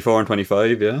 Near 24 and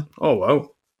 25, yeah. Oh, wow.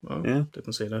 Yeah.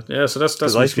 Didn't see that. Yeah, so that's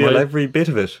because I feel every bit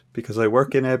of it because I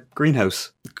work in a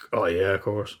greenhouse. Oh, yeah, of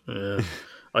course. Yeah.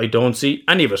 I don't see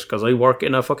any of it because I work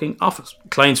in a fucking office.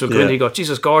 Clients will come in and go,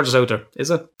 Jesus, gorgeous out there.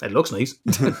 Is it? It looks nice.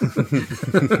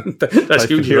 That's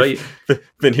hugely right.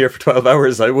 Been here for 12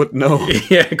 hours. I wouldn't know.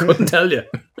 Yeah, I couldn't tell you.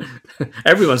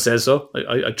 Everyone says so.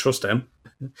 I trust them.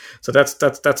 So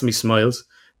that's me smiles.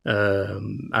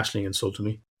 Ashling insulted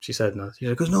me. She said no.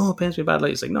 She goes, no, it paints me bad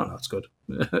light. It's like, no, it's good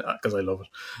because I love it.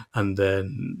 And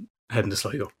then heading to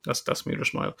Sligo. That's me with a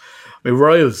smile. I mean,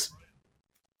 Royals.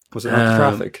 Was it not the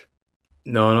traffic?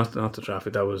 No, not the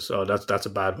traffic. That was that's a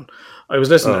bad one. I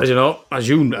was listening, as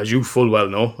you full well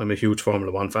know, I'm a huge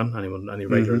Formula One fan. Any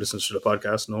regular listens to the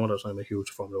podcast know that I'm a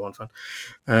huge Formula One fan.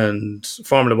 And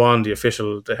Formula One, they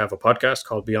have a podcast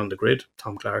called Beyond the Grid.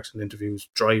 Tom Clarkson interviews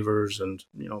drivers and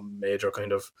major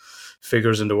kind of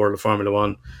figures in the world of Formula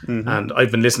One. And I've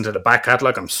been listening to the back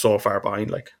catalogue. I'm so far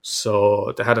behind.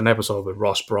 So they had an episode with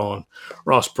Ross Brawn.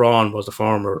 Ross Brawn was the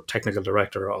former technical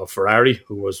director of Ferrari,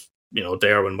 who was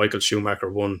there when Michael Schumacher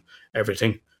won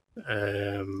everything.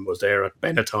 Was there at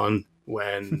Benetton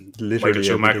when Michael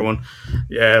Schumacher won.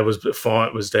 Yeah, it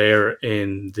was there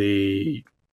in the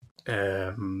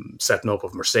setting up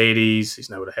of Mercedes. He's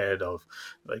now the head of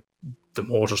the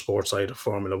motorsport side of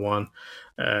Formula One.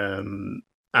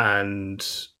 And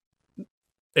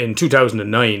in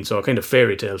 2009, so a kind of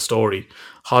fairy tale story,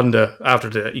 Honda, after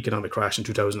the economic crash in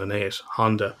 2008,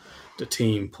 Honda, the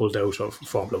team, pulled out of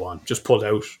Formula One, just pulled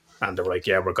out. And they were like,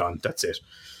 yeah, we're gone. That's it.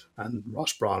 And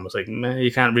Ross Brawn was like, man,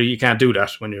 you can't do that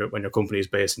when your company is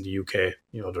based in the UK.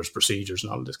 There's procedures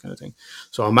and all of this kind of thing.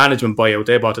 So a management buyout,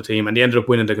 they bought the team and they ended up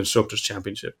winning the Constructors'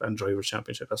 Championship and Drivers'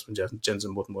 Championship. That's when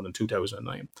Jenson Button won in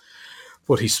 2009.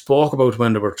 But he spoke about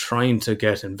when they were trying to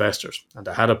get investors and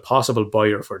they had a possible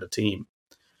buyer for the team.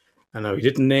 And now he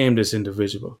didn't name this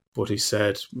individual, but he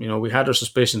said, we had our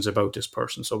suspicions about this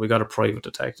person, so we got a private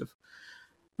detective.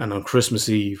 And on Christmas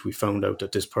Eve, we found out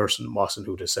that this person wasn't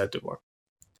who they said they were.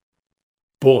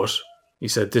 But he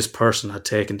said this person had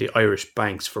taken the Irish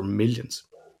banks for millions.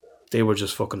 They were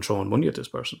just fucking throwing money at this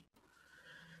person.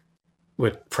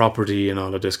 With property and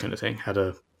all of this kind of thing. Had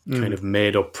a kind of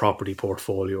made up property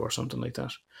portfolio or something like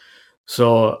that.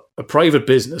 So a private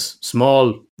business,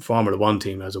 small Formula One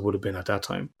team as it would have been at that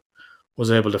time, was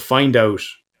able to find out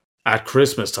at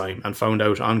Christmas time and found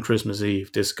out on Christmas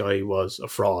Eve this guy was a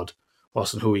fraud.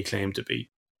 Wasn't who he claimed to be.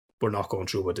 We're not going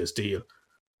through with this deal.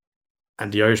 And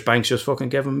the Irish banks just fucking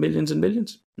gave him millions and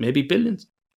millions, maybe billions,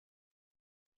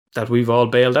 that we've all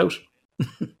bailed out.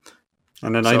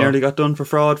 And then I nearly got done for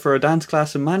fraud for a dance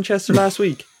class in Manchester last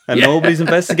week. And nobody's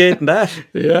investigating that.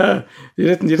 Yeah. You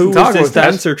didn't who talk was this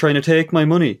about dancer trying to take my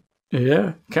money?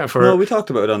 Yeah. No, we talked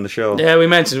about it on the show. Yeah, you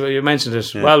mentioned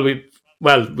it. Yeah.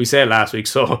 Well, we said last week,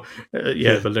 so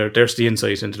but there's the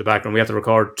insight into the background. We had to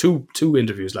record two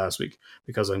interviews last week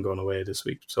because I'm going away this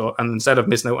week. So, and instead of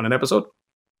missing out on an episode,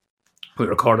 we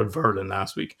recorded Verlin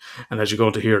last week. And as you're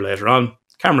going to hear later on,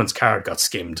 Cameron's card got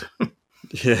skimmed.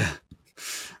 Yeah.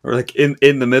 Or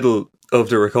in the middle of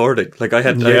the recording. I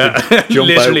had to jump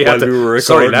out while we were recording.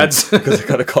 Sorry, lads. Because I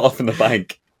got a cough in the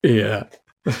bank. Yeah.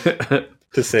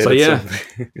 To say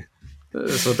that.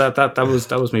 So that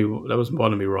was me. That was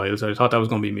one of me riles. I thought that was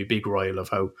going to be my big rile of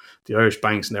how the Irish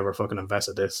banks never fucking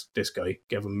invested this guy,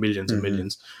 gave him millions and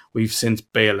millions. We've since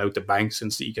bailed out the bank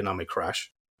since the economic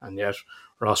crash, and yet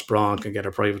Ross Brawn can get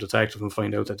a private detective and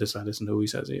find out that this lad isn't who he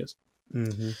says he is.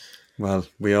 Well,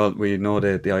 we know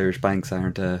that the Irish banks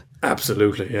aren't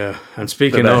absolutely, yeah. And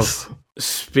speaking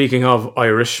of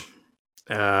Irish,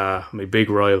 my big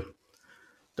rile,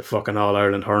 the fucking All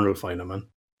Ireland hurl final, man.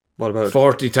 What about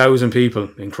 40,000 people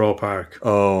in Croke Park?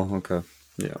 Oh, okay,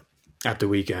 yeah. At the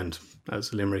weekend,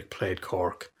 as Limerick played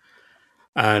Cork,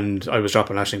 and I was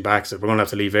dropping Aisling back. Said we're going to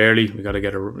have to leave early. We got to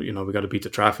we got to beat the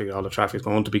traffic. All the traffic is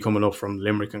going to be coming up from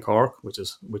Limerick and Cork, which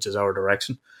is our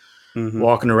direction.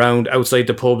 Walking around outside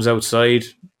the pubs, outside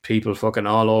people fucking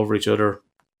all over each other,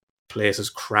 places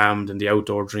crammed in the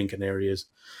outdoor drinking areas,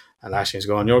 and Aisling's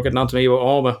going, "You're getting on to me about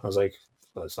Oma." I was like,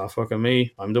 well, it's not fucking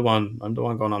me. I'm the one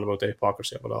going on about the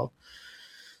hypocrisy of it all.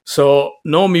 So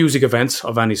no music events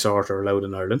of any sort are allowed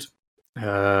in Ireland.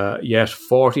 Yet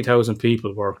 40,000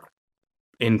 people were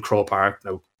in Croke Park.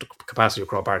 Now the capacity of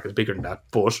Croke Park is bigger than that,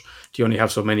 but you only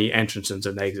have so many entrances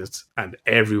and exits, and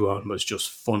everyone was just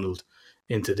funneled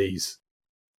into these.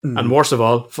 And worst of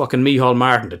all, fucking Micheál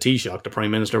Martin, the Taoiseach, the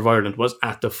Prime Minister of Ireland, was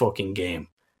at the fucking game.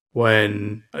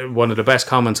 When one of the best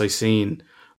comments I seen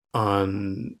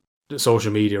on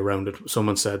social media around it,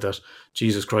 someone said that,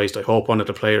 Jesus Christ, I hope one of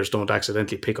the players don't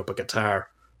accidentally pick up a guitar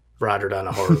rather than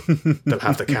a hurl. They'll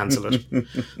have to cancel it.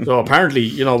 So apparently,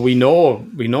 we know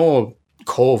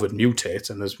COVID mutates,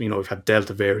 and as we've had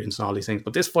Delta variants and all these things,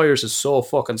 but this virus is so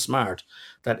fucking smart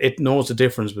that it knows the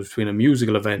difference between a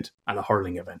musical event and a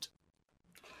hurling event.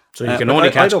 So you can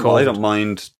only catch COVID. I don't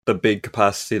mind the big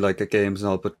capacity like at games and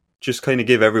all, but just kind of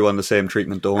give everyone the same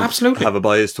treatment. Don't have a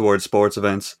bias towards sports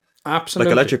events. Absolutely.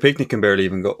 Like Electric Picnic can barely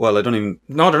even go. Well, I don't even...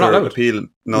 No, they're not allowed.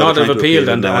 They've appealed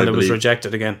and it was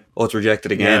rejected again. Oh, it's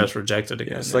rejected again? Yeah, it's rejected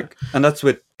again. It's like, and that's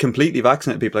with completely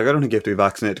vaccinated people. Like, I don't think you have to be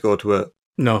vaccinated to go to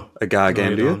a GAA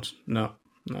game, do you? No.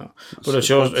 But it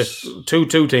shows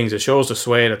two things. It shows the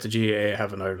sway that the GAA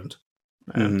have in Ireland.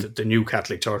 And the new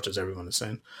Catholic Church, as everyone is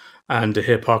saying. And the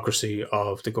hypocrisy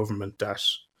of the government that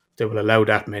they will allow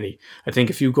that many. I think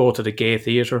if you go to the Gay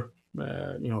Theatre,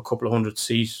 a couple of hundred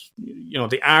seats,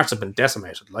 the arts have been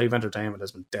decimated. Live entertainment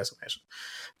has been decimated.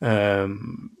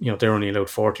 They're only allowed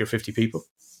 40 or 50 people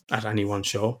at any one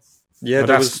show. Yeah,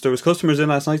 there was customers in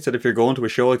last night that if you're going to a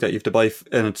show like that, you have to buy,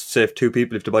 and it's safe 2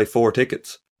 people, you have to buy 4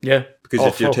 tickets. Yeah, because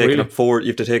if you're taking up 4, you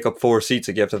have to take up 4 seats.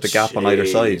 Like you have to have the gap on either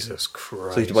side. Jesus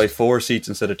Christ! So you have to buy 4 seats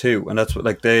instead of 2, and that's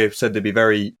what they said they'd be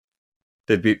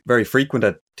very frequent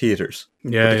at theatres.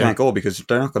 Yeah, but they can't go because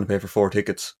they're not going to pay for 4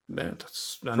 tickets. Yeah,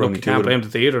 you can't blame the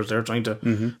theatres. They're trying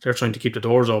to keep the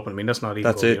doors open. I mean, that's not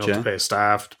even to pay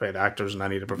staff, to pay the actors, and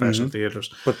any of the professional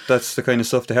theatres. But that's the kind of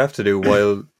stuff they have to do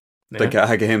while the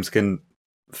GAA games can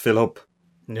fill up.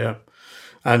 Yeah.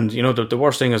 And, the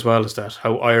worst thing as well is that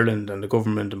how Ireland and the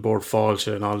government and Bord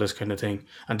Fáilte and all this kind of thing,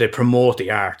 and they promote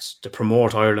the arts. They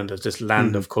promote Ireland as this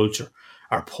land of culture.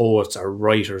 Our poets, our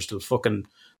writers, they'll fucking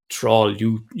trawl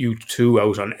you two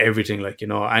out on everything. Like,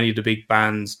 any of the big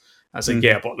bands. I was like,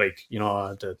 yeah, but like,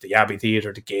 the Abbey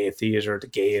Theatre, the Gay Theatre, the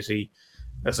Gaiety.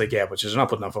 I was like, yeah, but you're not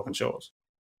putting on fucking shows.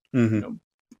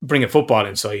 Bring a football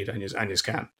inside and you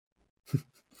can.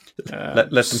 Let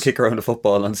them kick around a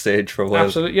football on stage for a while.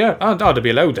 Absolutely, yeah. Oh, they'd be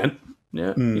allowed then.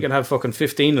 Yeah, you can have fucking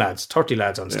 15 lads, 30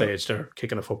 lads on stage. They're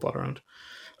kicking a football around.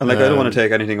 And like, I don't want to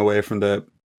take anything away from the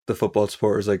football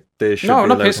supporters. Like, they should be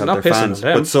allowed to have their fans,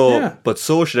 but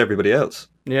so should everybody else.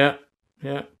 Yeah.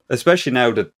 Especially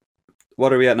now that,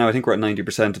 what are we at now? I think we're at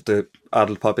 90% of the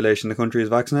adult population in the country is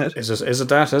vaccinated. Is it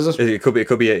that? Is it? It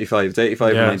could be 85. It's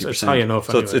 85 or 90%. It's high enough.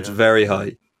 So anyway, it's very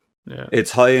high. Yeah,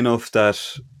 it's high enough that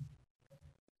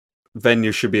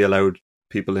venues should be allowed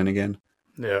people in again.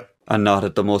 Yeah. And not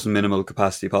at the most minimal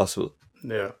capacity possible.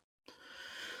 Yeah.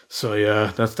 So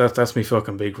yeah, that's me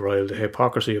fucking big rile, the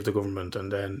hypocrisy of the government,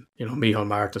 and then, Micheál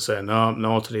Martin saying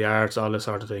no to the arts, all this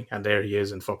sort of thing, and there he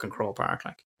is in fucking Croke Park,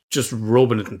 like, just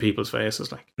rubbing it in people's faces,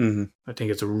 like. I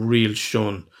think it's a real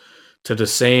shun to the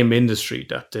same industry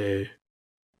that they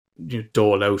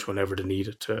dole out whenever they need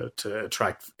it to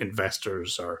attract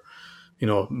investors or,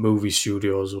 movie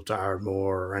studios up to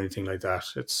Ardmore or anything like that.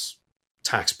 It's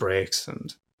tax breaks,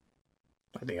 and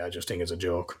I just think it's a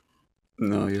joke.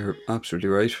 No, you're absolutely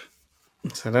right.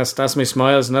 So that's me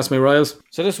smiles and that's me riles.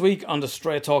 So this week on the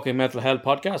Straight Talking Mental Health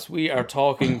podcast, we are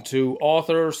talking to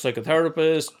author,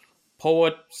 psychotherapist,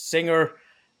 poet, singer,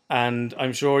 and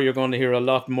I'm sure you're going to hear a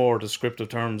lot more descriptive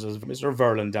terms as Mr.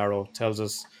 Verlin Darrow tells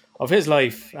us of his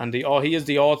life. And he is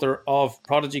the author of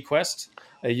Prodigy Quest,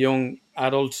 a young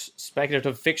adult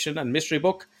speculative fiction and mystery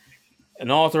book.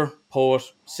 an author, poet,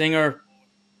 singer,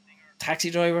 taxi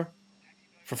driver,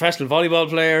 professional volleyball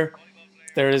player.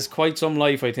 There is quite some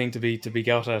life, I think, to be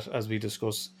got at as we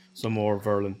discuss some more,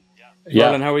 Verlin.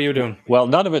 Yeah. Verlin, how are you doing? Well,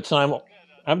 none of it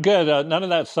I'm good. None of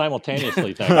that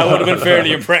simultaneously. That would have been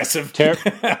fairly impressive.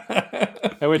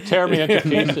 It would tear me into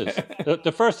pieces.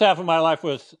 The first half of my life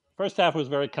was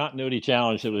very continuity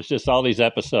challenged. It was just all these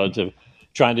episodes of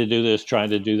trying to do this, trying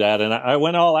to do that, and I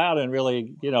went all out and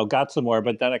really, got somewhere.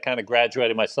 But then I kind of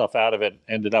graduated myself out of it.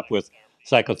 Ended up with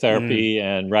psychotherapy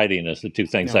and writing as the two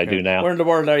things I do now. Where in the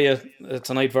world are you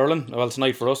tonight, Verlin? Well,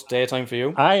 tonight for us, daytime for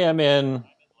you. I'm in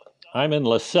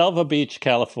La Selva Beach,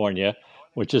 California,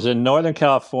 which is in Northern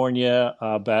California,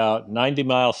 about 90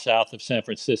 miles south of San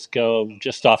Francisco,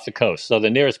 just off the coast. So the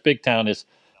nearest big town is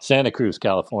Santa Cruz,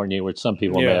 California, which some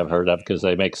people may have heard of because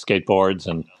they make skateboards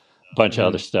and a bunch of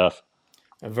other stuff.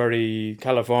 A very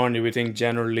California, we think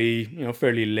generally,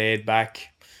 fairly laid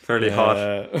back. Fairly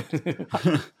hot.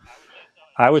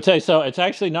 I would say so. It's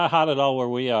actually not hot at all where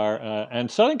we are. And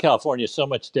Southern California is so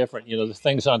much different. The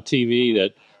things on TV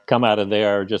that come out of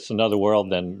there are just another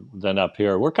world than up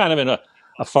here. We're kind of in a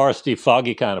foresty,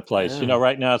 foggy kind of place. Yeah.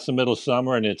 Right now it's the middle of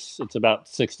summer and it's about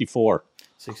 64.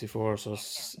 64, so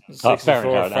 64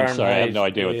 Fahrenheit. I'm sorry, I have no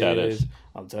idea what that is.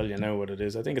 I'll tell you now what it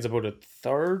is. I think it's about a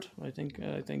third. I think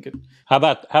it. How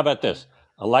about this?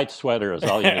 A light sweater is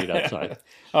all you need outside.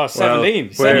 17. Well,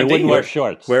 17. You wouldn't wear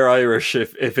shorts. We're Irish.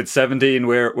 If it's 17,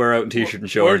 we're out in t-shirt and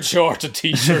shorts. We're short and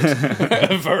t-shirt.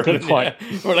 Good point.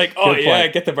 Yeah. We're like,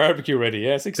 get the barbecue ready.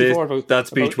 Yeah, 64. That's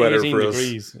beach weather for us.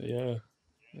 Degrees.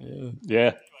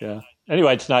 Yeah.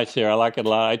 Anyway, it's nice here. I like it a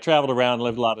lot. I traveled around,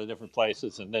 lived a lot of different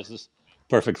places, and this is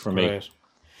perfect for me. Right.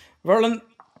 Verlin,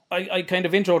 I kind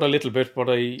of introed a little bit, but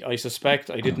I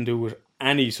suspect I didn't do it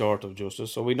any sort of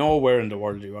justice. So we know where in the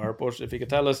world you are, but if you could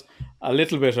tell us a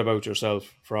little bit about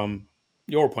yourself from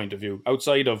your point of view,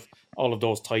 outside of all of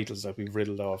those titles that we've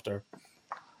riddled off there.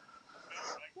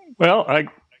 Well,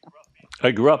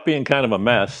 I grew up being kind of a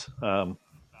mess.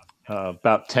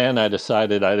 About 10, I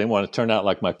decided I didn't want to turn out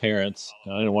like my parents.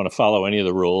 I didn't want to follow any of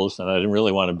the rules, and I didn't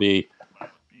really want to be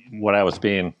what I was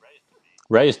being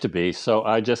raised to be. So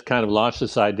I just kind of launched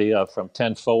this idea from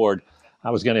 10 forward. I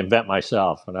was going to invent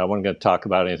myself, and I wasn't going to talk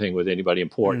about anything with anybody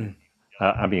important.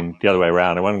 The other way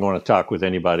around. I wasn't going to talk with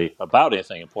anybody about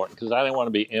anything important because I didn't want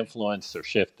to be influenced or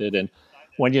shifted. And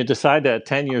when you decide at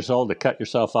 10 years old to cut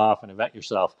yourself off and invent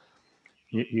yourself,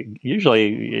 you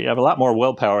usually have a lot more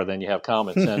willpower than you have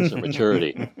common sense or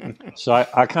maturity. So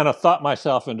I kind of thought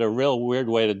myself into a real weird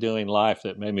way of doing life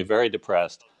that made me very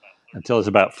depressed until I was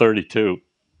about 32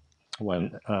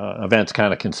 when events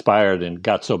kind of conspired and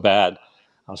got so bad.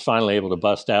 I was finally able to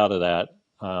bust out of that.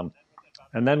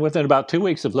 And then within about 2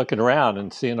 weeks of looking around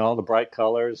and seeing all the bright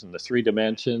colors and the 3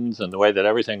 dimensions and the way that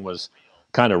everything was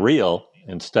kind of real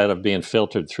instead of being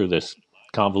filtered through this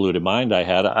convoluted mind I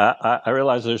had, I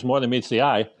realized there's more than meets the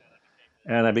eye.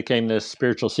 And I became this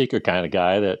spiritual seeker kind of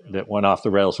guy that went off the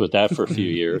rails with that for a few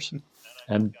years.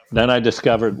 And then I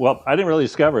discovered, I didn't really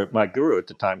discover it. My guru at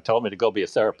the time told me to go be a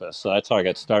therapist. So that's how I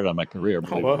got started on my career,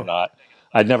 believe it or not.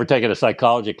 I'd never taken a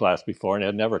psychology class before, and it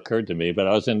had never occurred to me. But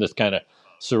I was in this kind of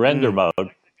surrender mode,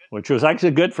 which was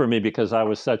actually good for me because I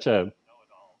was such a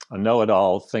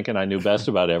know-it-all, thinking I knew best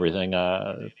about everything.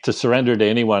 To surrender to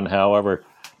anyone, however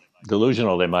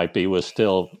delusional they might be, was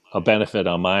still a benefit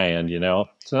on my end,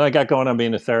 So then I got going on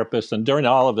being a therapist, and during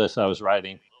all of this, I was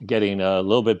writing, getting a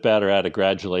little bit better at it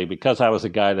gradually. Because I was a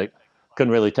guy that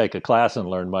couldn't really take a class and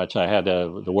learn much, I had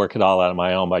to work it all out on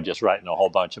my own by just writing a whole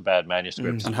bunch of bad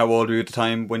manuscripts. And how old were you at the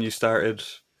time when you started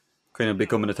kind of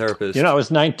becoming a therapist? I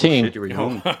was 19. You were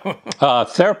young.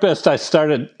 Therapist, I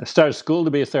started school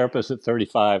to be a therapist at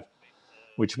 35.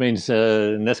 Which means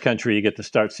in this country, you get to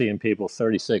start seeing people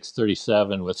 36,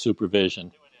 37 with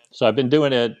supervision. So I've been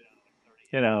doing it,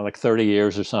 like 30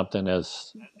 years or something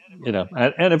as,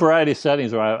 and a variety of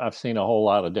settings where I've seen a whole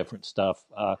lot of different stuff,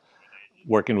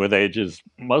 working with ages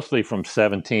mostly from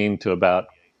 17 to about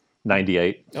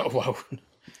 98. Oh, wow.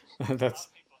 That's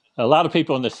a lot of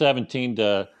people in the 17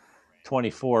 to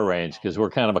 24 range because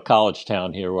we're kind of a college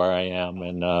town here where I am.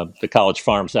 And the college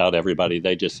farms out everybody.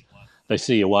 They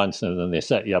see you once and then they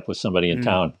set you up with somebody in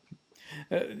town.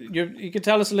 You could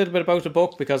tell us a little bit about the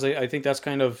book because I think that's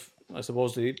kind of, I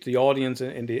suppose, the audience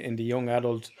in the young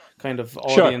adult kind of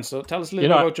audience. Sure. So tell us a little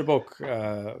bit about your book,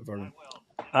 Verlin.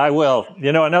 I will.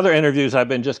 In other interviews, I've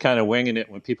been just kind of winging it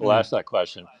when people ask that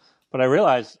question. But I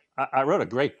realized I wrote a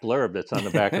great blurb that's on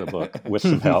the back of the book with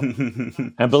some help.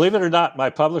 And believe it or not, my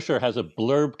publisher has a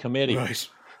blurb committee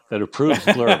that approves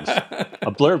blurbs.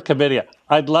 A blurb committee.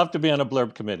 I'd love to be on a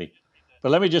blurb committee. But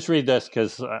let me just read this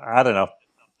because, I don't know,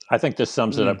 I think this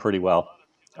sums it up pretty well.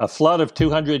 A flood of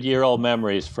 200-year-old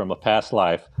memories from a past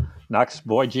life knocks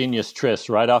boy genius Tris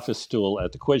right off his stool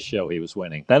at the quiz show he was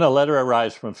winning. Then a letter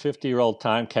arrives from a 50-year-old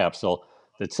time capsule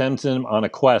that sends him on a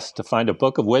quest to find a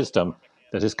book of wisdom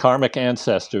that his karmic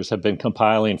ancestors have been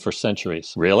compiling for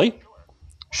centuries. Really?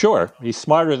 Sure, he's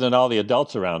smarter than all the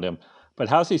adults around him, but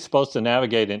how's he supposed to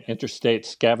navigate an interstate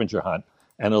scavenger hunt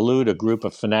and elude a group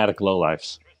of fanatic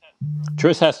lowlifes?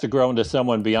 Tris has to grow into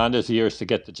someone beyond his years to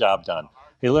get the job done.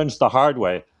 He learns the hard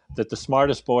way that the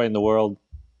smartest boy in the world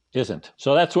isn't.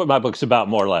 So that's what my book's about,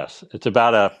 more or less. It's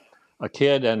about a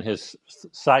kid and his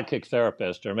sidekick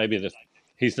therapist, or maybe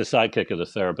he's the sidekick of the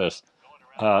therapist,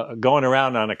 going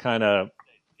around on a kind of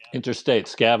interstate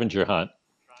scavenger hunt,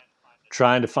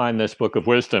 trying to find this book of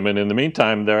wisdom. And in the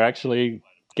meantime, they're actually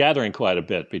gathering quite a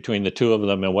bit between the two of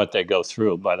them and what they go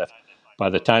through. By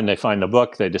the time they find the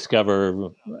book, they discover,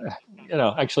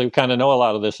 actually we kind of know a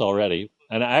lot of this already.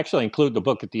 And I actually include the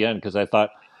book at the end because I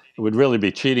thought it would really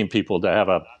be cheating people to have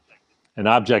an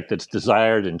object that's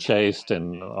desired and chased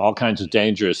and all kinds of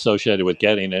danger associated with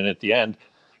getting. And at the end,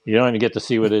 you don't even get to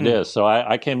see what it is. So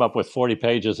I came up with 40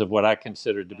 pages of what I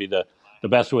considered to be the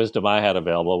best wisdom I had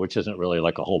available, which isn't really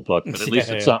like a whole book, but at least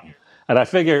it's something. And I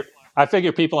figure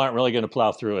people aren't really going to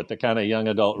plow through it. The kind of young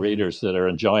adult readers that are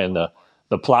enjoying the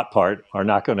plot part are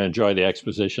not going to enjoy the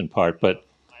exposition part. But,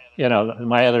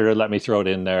 my editor let me throw it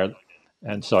in there,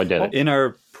 and so I did it. In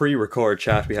our pre-record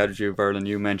chat we had with you, Verlin,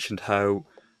 you mentioned how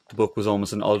the book was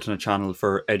almost an alternate channel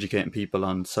for educating people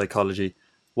on psychology.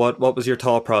 What was your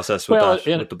thought process with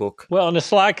with the book? Well, in a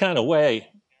sly kind of way,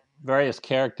 various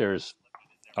characters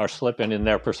are slipping in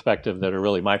their perspective that are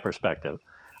really my perspective.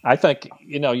 I think,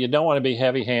 you don't want to be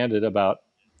heavy-handed about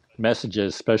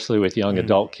messages, especially with young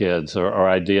adult kids, or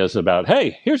ideas about,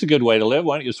 hey, here's a good way to live.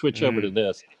 Why don't you switch over to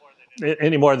this?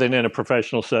 Any more than in a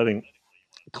professional setting,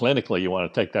 clinically, you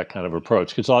want to take that kind of approach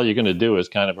because all you're going to do is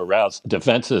kind of arouse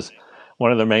defenses.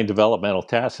 One of the main developmental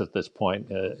tasks at this point,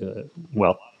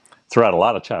 throughout a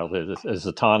lot of childhood, is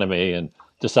autonomy and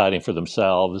deciding for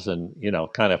themselves and,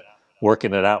 kind of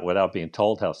working it out without being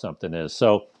told how something is.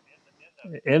 So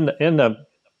in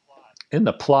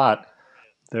the plot,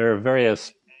 there are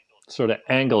various sort of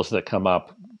angles that come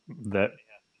up that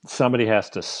somebody has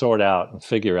to sort out and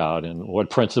figure out, and what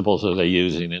principles are they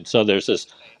using. And so there's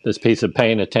this piece of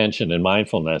paying attention and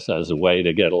mindfulness as a way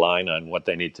to get a line on what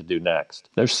they need to do next.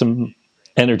 There's some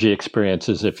energy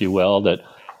experiences, if you will, that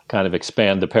kind of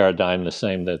expand the paradigm the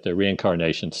same that the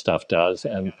reincarnation stuff does.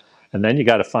 And then you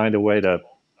got to find a way to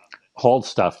hold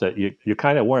stuff that you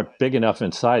kind of weren't big enough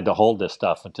inside to hold this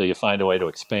stuff until you find a way to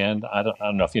expand. I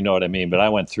don't know if you know what I mean, but I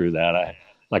went through that.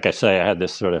 Like I say, I had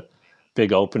this sort of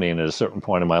big opening at a certain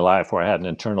point in my life where I had an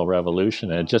internal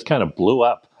revolution, and it just kind of blew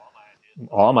up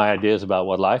all my ideas about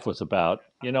what life was about.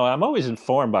 I'm always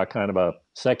informed by kind of a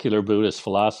secular Buddhist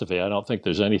philosophy. I don't think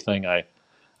there's anything I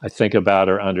think about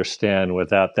or understand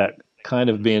without that kind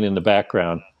of being in the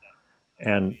background.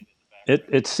 And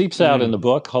it seeps out in the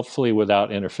book, hopefully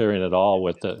without interfering at all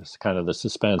with the kind of the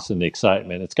suspense and the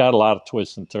excitement. It's got a lot of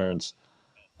twists and turns.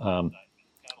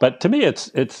 But to me,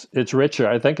 it's richer.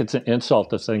 I think it's an insult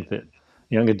to think that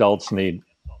young adults need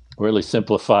really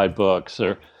simplified books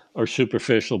or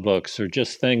superficial books or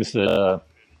just things that,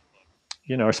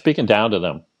 are speaking down to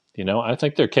them. I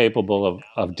think they're capable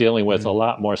of dealing with a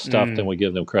lot more stuff than we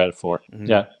give them credit for.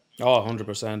 Yeah. Oh,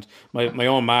 100%. My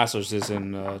own master's is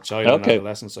in child and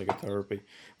adolescent psychotherapy.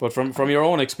 But from your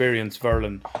own experience,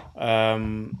 Verlin,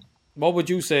 what would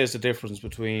you say is the difference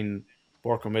between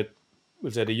working with,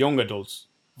 we'll say, the young adults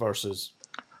versus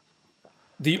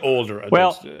the older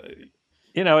adults?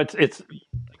 Well,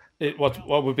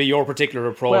 what would be your particular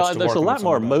approach? Well, there's a lot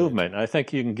more movement. I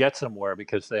think you can get somewhere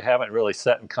because they haven't really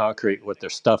set in concrete what their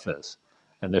stuff is,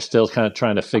 and they're still kind of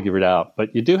trying to figure it out.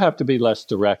 But you do have to be less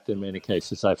direct in many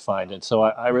cases, I find. And so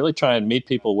I really try and meet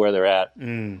people where they're at.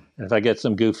 And if I get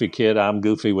some goofy kid, I'm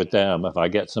goofy with them. If I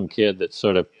get some kid that's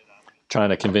sort of trying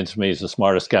to convince me he's the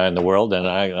smartest guy in the world, then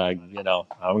I'm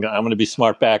going to be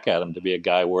smart back at him to be a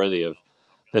guy worthy of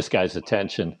this guy's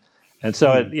attention. And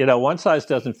so, one size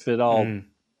doesn't fit all.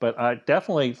 But I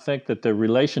definitely think that the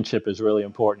relationship is really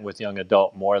important with young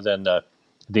adult more than the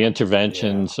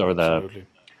interventions or the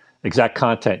exact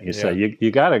content you say.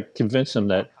 You got to convince them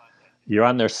that you're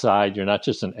on their side. You're not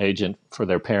just an agent for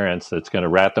their parents that's going to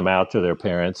rat them out to their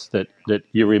parents, that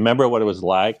you remember what it was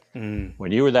like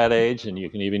when you were that age, and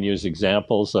you can even use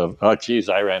examples of, oh, geez,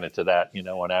 I ran into that,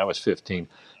 when I was 15.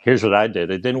 Here's what I did.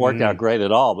 It didn't work out great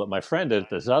at all, but my friend did it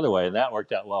this other way, and that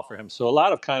worked out well for him. So a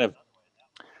lot of kind of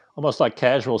almost like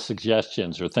casual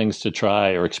suggestions or things to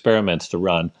try or experiments to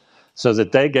run so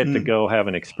that they get to go have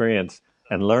an experience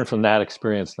and learn from that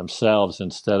experience themselves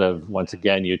instead of, once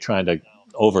again, you trying to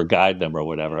over-guide them or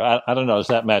whatever. I don't know. Does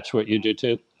that match what you do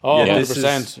too? Oh, yeah,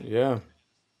 100%.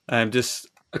 Yeah. Just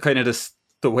kind of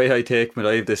the way I take it,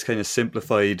 I have this kind of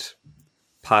simplified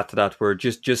path to that where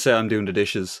just say I'm doing the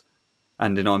dishes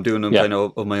and, I'm doing them kind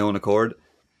of my own accord.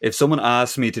 If someone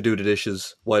asks me to do the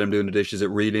dishes while I'm doing the dishes, it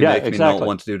really makes me not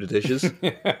want to do the dishes.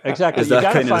 Exactly. Is that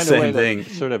kind of the same thing?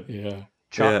 Sort of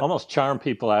almost charm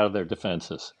people out of their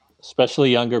defenses,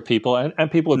 especially younger people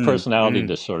and people with personality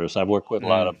disorders. I've worked with a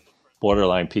lot of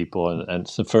borderline people and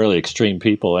some fairly extreme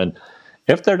people. And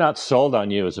if they're not sold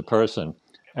on you as a person,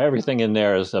 everything in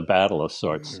there is a battle of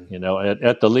sorts.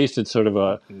 At the least, it's sort of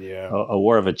a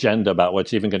war of agenda about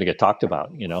what's even going to get talked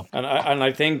about. And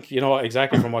I think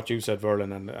exactly from what you said,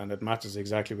 Verlin, and it matches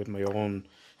exactly with my own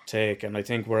take. And I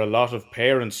think where a lot of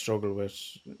parents struggle with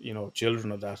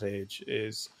children of that age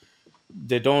is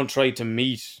they don't try to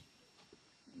meet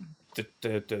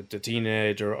the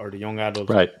teenager or the young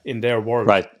adult in their world.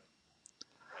 Right.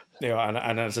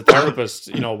 And as a therapist,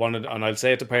 and I'll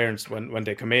say it to parents when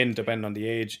they come in, depending on the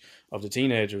age of the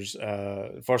teenagers,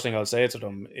 first thing I'll say to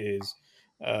them is,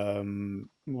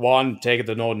 one, take it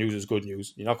that no news is good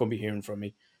news. You're not going to be hearing from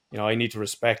me. I need to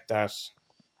respect that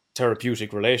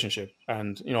therapeutic relationship.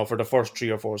 And, for the first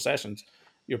 3 or 4 sessions,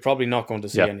 you're probably not going to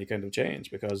see any kind of change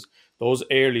because those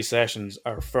early sessions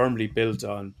are firmly built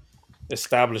on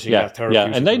establishing that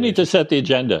therapeutic and they need to set the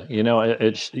agenda.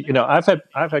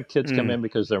 I've had kids come in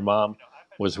because their mom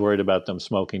was worried about them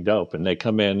smoking dope, and they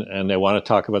come in and they want to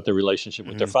talk about their relationship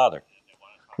with their father.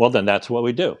 Well, then that's what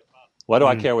we do. Why do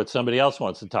I care what somebody else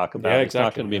wants to talk about? It's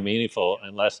not going to be meaningful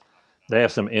unless they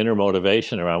have some inner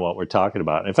motivation around what we're talking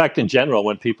about. In fact, in general,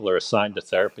 when people are assigned to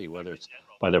therapy, whether it's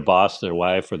by their boss, their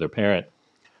wife, or their parent,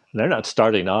 they're not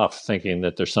starting off thinking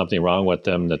that there's something wrong with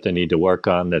them that they need to work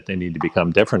on, that they need to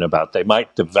become different about. They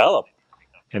might develop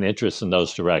an interest in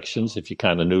those directions if you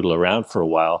kind of noodle around for a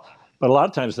while, but a lot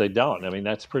of times they don't. I mean,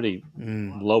 that's pretty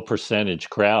low percentage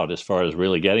crowd as far as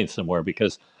really getting somewhere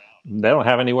because they don't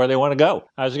have anywhere they want to go.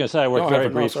 I was going to say I worked very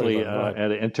briefly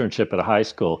at an internship at a high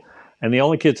school, and the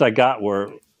only kids I got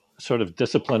were sort of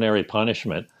disciplinary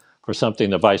punishment for something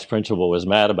the vice principal was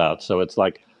mad about. So it's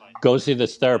like, go see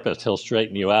this therapist. He'll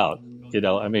straighten you out.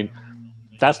 I mean,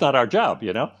 that's not our job,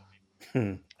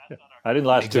 I didn't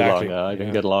last too long. I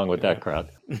didn't get along with that crowd.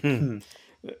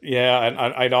 Yeah, and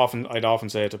I'd often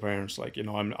say to parents, like,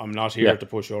 I'm not here to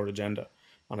push your agenda.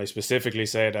 And I specifically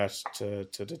say that to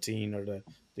the teen or the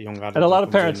young adult. And a lot of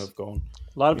parents don't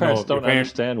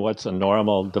understand what's a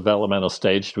normal developmental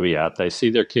stage to be at. They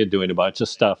see their kid doing a bunch of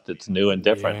stuff that's new and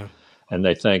different. And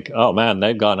they think, oh, man,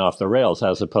 they've gone off the rails,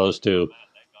 as opposed to,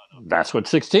 that's what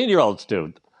 16-year-olds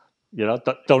do.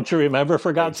 Don't you remember,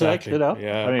 for God's sake? Yeah.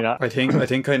 I mean, I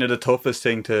think kind of the toughest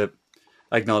thing to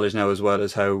acknowledge now as well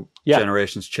is how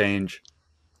generations change.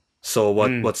 So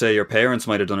what say your parents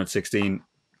might have done at 16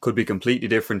 could be completely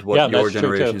different what your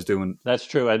generation is doing. That's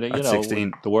true. And at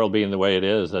 16. The world being the way it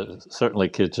is, certainly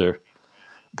kids are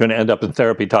going to end up in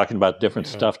therapy talking about different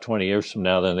stuff 20 years from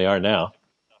now than they are now.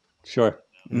 Sure.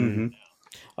 Mm-hmm.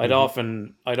 I'd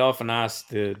often ask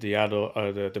the adult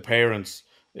the parents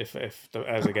if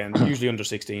as again usually under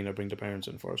 16, I bring the parents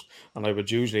in first, and I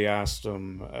would usually ask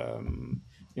them,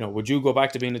 would you go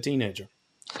back to being a teenager?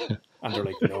 And they're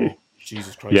like, no,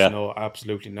 Jesus Christ, no,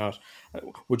 absolutely not.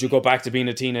 Would you go back to being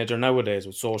a teenager nowadays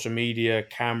with social media,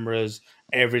 cameras,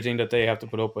 everything that they have to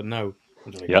put up with now?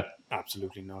 And they're like,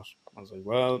 absolutely not. I was like,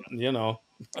 well,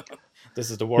 this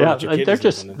is the world. Yeah, they're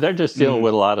just dealing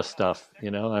with a lot of stuff.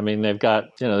 I mean, they've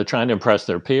got, they're trying to impress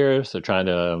their peers. They're trying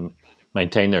to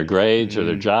maintain their grades or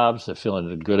their jobs. They're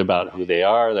feeling good about who they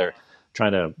are. They're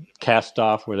trying to cast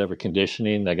off whatever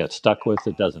conditioning they got stuck with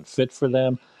that doesn't fit for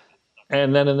them.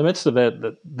 And then in the midst of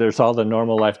it, there's all the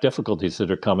normal life difficulties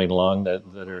that are coming along that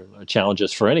are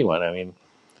challenges for anyone. I mean,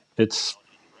 it's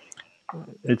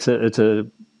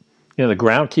the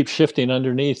ground keeps shifting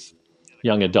underneath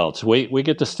young adults. We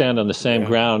get to stand on the same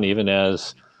ground, even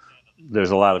as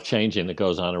there's a lot of changing that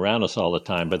goes on around us all the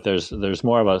time. But there's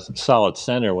more of a solid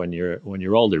center when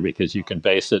you're older, because you can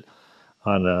base it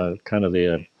on kind of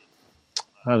the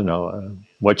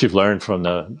what you've learned from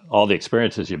all the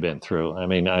experiences you've been through. I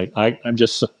mean,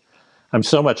 I'm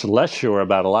so much less sure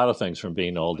about a lot of things from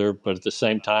being older, but at the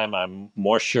same time, I'm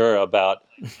more sure about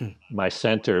my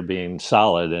center being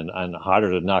solid and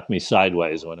harder to knock me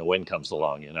sideways when a wind comes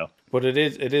along, But it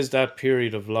is that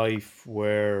period of life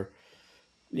where,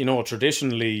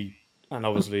 traditionally, and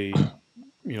obviously,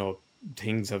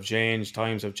 things have changed,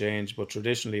 times have changed, but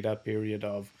traditionally that period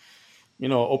of,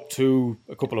 up to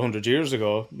a couple of 100 years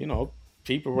ago,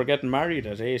 people were getting married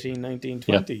at 18, 19,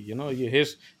 20. You know,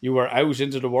 you were out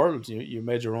into the world. You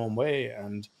made your own way,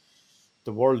 and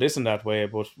the world isn't that way.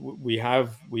 But we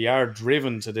are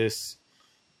driven to this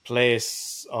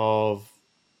place of,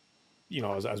 you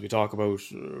know, as we talk about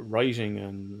writing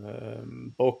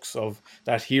and books, of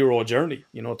that hero journey,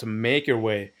 you know, to make your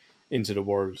way into the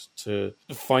world, to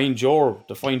find your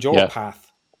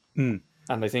path.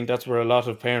 And I think that's where a lot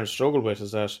of parents struggle with,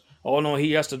 is that, oh no,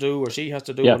 he has to do or she has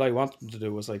to do what I want them to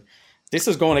do. It's like, this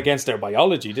is going against their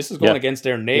biology. This is going against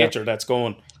their nature. That's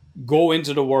going, go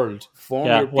into the world, form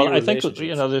your well, I think,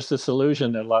 you know, there's this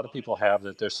illusion that a lot of people have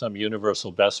that there's some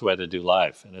universal best way to do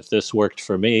life. And if this worked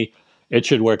for me, it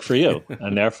should work for you.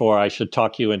 And therefore I should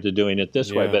talk you into doing it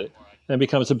this way. But then it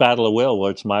becomes a battle of will,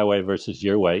 where it's my way versus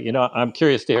your way. You know, I'm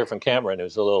curious to hear from Cameron,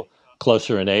 who's a little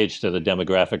closer in age to the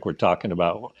demographic we're talking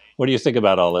about. What do you think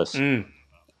about all this?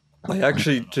 I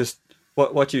actually just,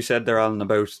 what you said there, Alan,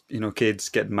 about, you know, kids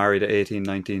getting married at 18,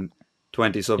 19,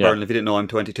 20. So, Vernon, if you didn't know, I'm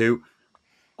 22.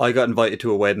 I got invited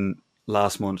to a wedding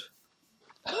last month,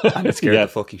 and it scared the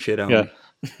fucking shit out of me.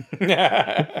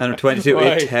 And I'm 22.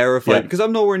 It terrified, because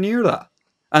I'm nowhere near that.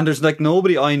 And there's like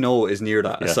nobody I know is near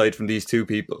that aside from these two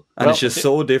people. And it's just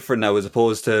so different now, as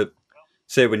opposed to,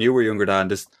 say, when you were younger,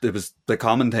 Dan, it was the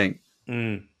common thing.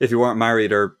 If you weren't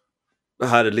married or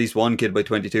had at least one kid by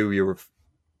 22, you were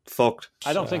fucked.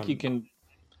 I don't think you can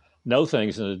know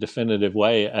things in a definitive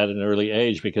way at an early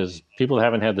age, because people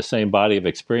haven't had the same body of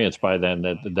experience by then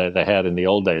that they had in the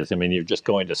old days. I mean, you're just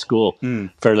going to school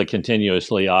fairly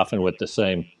continuously, often with the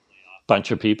same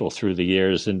bunch of people through the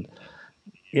years. And,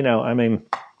 you know, I mean,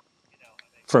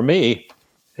 for me,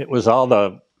 it was all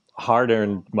the harder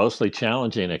and mostly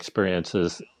challenging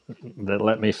experiences that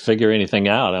let me figure anything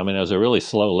out. I mean, I was a really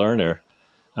slow learner.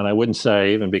 And I wouldn't say I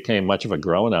even became much of a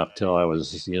grown-up till I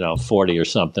was, 40 or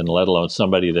something, let alone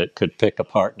somebody that could pick a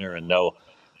partner and know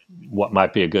what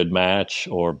might be a good match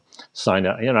or sign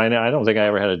up. I don't think I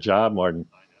ever had a job more than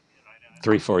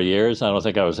 3-4 years. I don't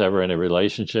think I was ever in a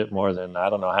relationship more than, I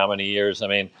don't know how many years. I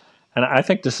mean, and I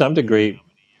think to some degree,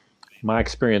 my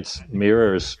experience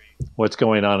mirrors what's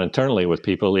going on internally with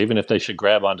people, even if they should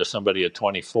grab onto somebody at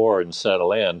 24 and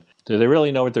settle in. Do they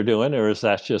really know what they're doing, or is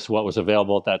that just what was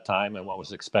available at that time and what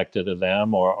was expected of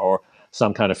them, or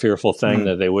some kind of fearful thing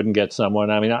that they wouldn't get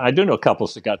someone? I mean, I do know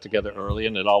couples that got together early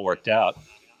and it all worked out.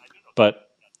 But,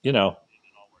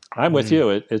 I'm with you.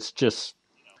 It's just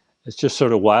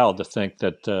sort of wild to think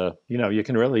that, you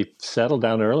can really settle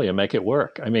down early and make it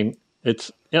work. I mean,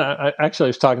 it's, I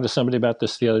was talking to somebody about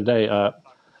this the other day.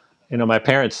 My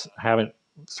parents haven't,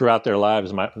 throughout their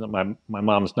lives, my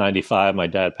mom's 95, my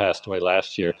dad passed away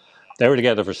last year. They were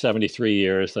together for 73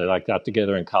 years. They got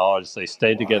together in college. They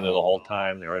stayed together the whole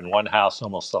time. They were in one house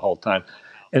almost the whole time.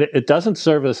 And it doesn't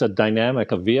serve as a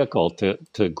dynamic, a vehicle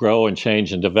to grow and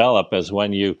change and develop, as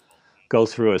when you go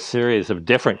through a series of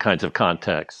different kinds of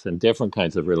contexts and different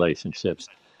kinds of relationships.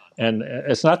 And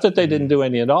it's not that they didn't do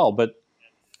any at all, but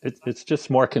it's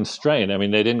just more constrained. I mean,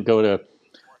 they didn't go to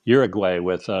Uruguay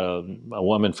with a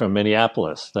woman from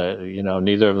Minneapolis.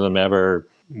 Neither of them ever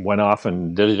went off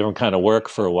and did a different kind of work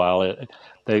for a while.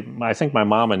 I think my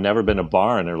mom had never been to a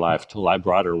bar in her life till I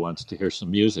brought her once to hear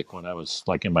some music when I was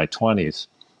in my 20s.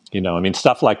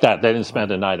 Stuff like that. They didn't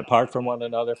spend a night apart from one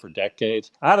another for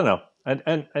decades. I don't know.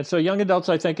 And so young adults,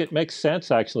 I think it makes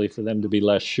sense actually for them to be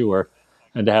less sure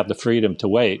and to have the freedom to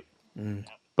wait.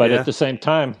 But at the same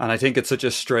time, and I think it's such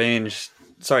a strange.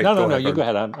 Sorry, no, you go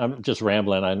ahead. I'm just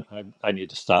rambling. I need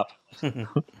to stop.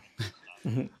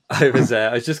 I was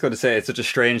just going to say, it's such a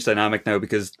strange dynamic now,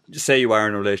 because say you are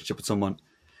in a relationship with someone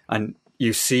and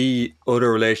you see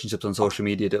other relationships on social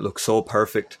media that look so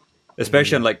perfect,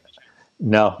 especially on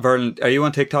no. Vernon, are you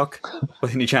on TikTok by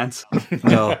any chance?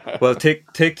 No. Well,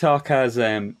 TikTok has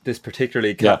this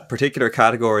particular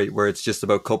category where it's just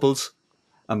about couples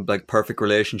and perfect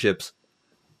relationships.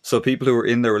 So people who are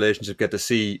in their relationship get to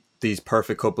see these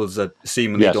perfect couples that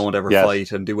seemingly don't ever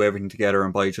fight and do everything together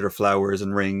and buy each other flowers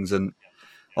and rings and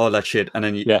all that shit. And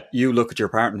then you look at your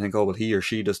partner and think, oh, well, he or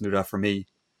she doesn't do that for me.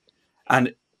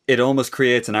 And it almost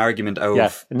creates an argument out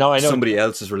of somebody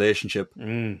else's relationship.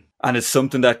 And it's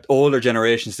something that older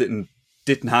generations didn't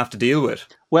have to deal with.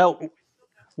 Well,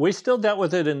 we still dealt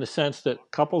with it in the sense that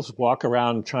couples walk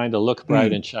around trying to look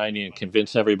bright and shiny and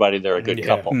convince everybody they're a good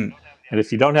couple. And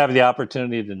if you don't have the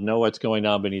opportunity to know what's going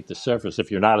on beneath the surface,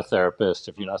 if you're not a therapist,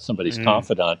 if you're not somebody's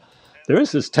confidant, there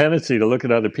is this tendency to look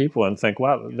at other people and think,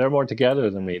 wow, they're more together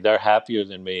than me. They're happier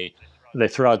than me. They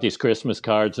throw out these Christmas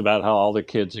cards about how all their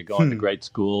kids are going to great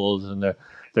schools and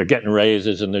they're getting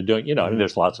raises and they're doing, and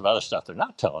there's lots of other stuff they're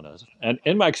not telling us. And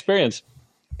in my experience,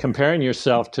 comparing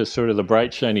yourself to sort of the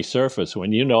bright, shiny surface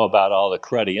when you know about all the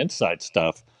cruddy inside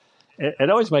stuff, it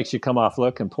always makes you come off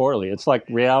looking poorly. It's like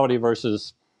reality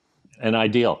versus an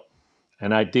ideal.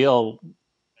 An ideal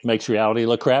makes reality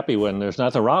look crappy when there's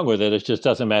nothing wrong with it. It just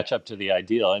doesn't match up to the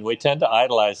ideal. And we tend to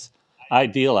idealize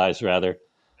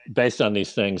based on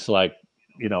these things like,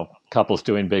 couples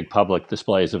doing big public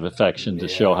displays of affection to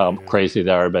show how crazy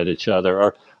they are about each other,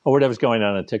 or whatever's going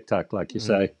on TikTok, like you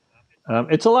say.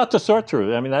 It's a lot to sort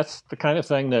through. I mean, that's the kind of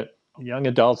thing that young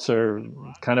adults are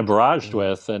kind of barraged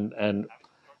with and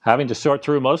having to sort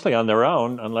through mostly on their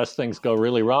own, unless things go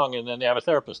really wrong, and then they have a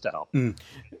therapist to help.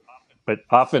 But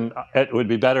often it would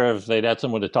be better if they'd had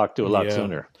someone to talk to a lot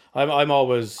sooner. I'm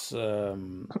always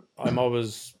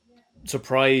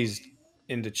surprised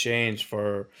in the change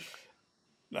for,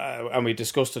 and we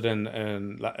discussed it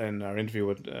in our interview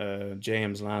with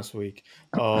James last week,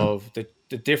 of the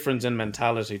difference in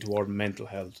mentality toward mental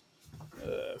health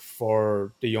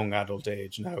for the young adult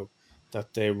age now,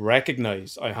 that they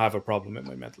recognize I have a problem with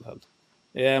my mental health.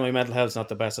 Yeah, my mental health's not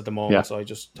the best at the moment, so I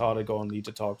just thought I'd go and need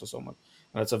to talk to someone.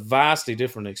 And it's a vastly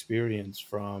different experience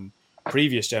from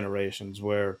previous generations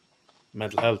where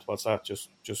mental health, what's that? Just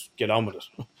get on with it.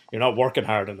 You're not working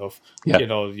hard enough. Yeah.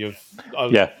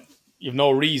 You've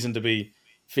no reason to be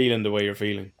feeling the way you're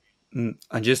feeling. And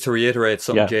just to reiterate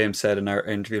something James said in our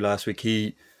interview last week,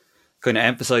 he kind of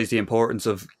emphasized the importance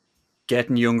of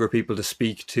getting younger people to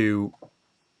speak to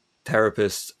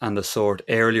therapists and the sort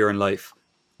earlier in life,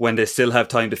 when they still have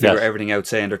time to figure everything out,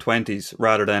 say in their 20s,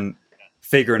 rather than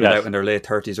figuring it out in their late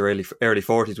 30s or early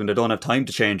 40s when they don't have time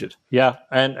to change it. Yeah,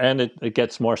 and it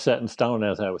gets more set in stone,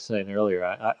 as I was saying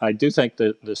earlier. I do think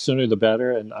that the sooner the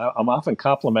better, and I'm often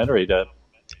complimentary to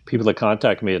people that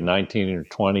contact me at 19 or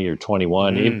 20 or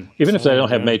 21, even if they don't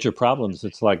have major problems.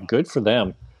 It's like good for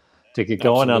them to get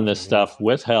going on this stuff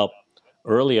with help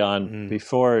early on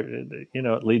before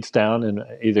it leads down and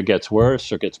either gets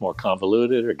worse or gets more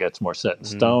convoluted or gets more set in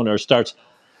stone or starts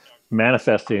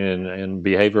manifesting in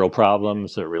behavioral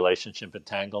problems or relationship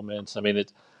entanglements. I mean,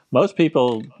 most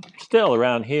people still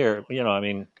around here,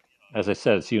 as I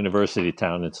said, it's university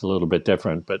town. It's a little bit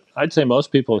different, but I'd say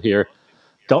most people here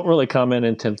don't really come in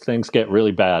until things get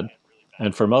really bad.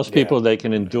 And for most people, they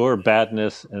can endure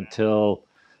badness until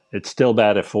it's still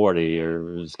bad at 40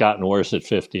 or it's gotten worse at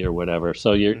 50 or whatever.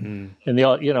 So you're in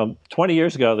 20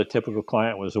 years ago, the typical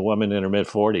client was a woman in her mid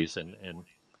 40s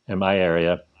in my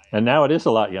area. And now it is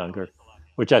a lot younger,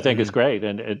 which I think is great.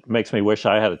 And it makes me wish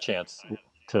I had a chance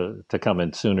to come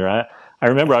in sooner. I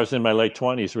remember I was in my late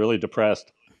 20s, really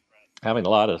depressed, having a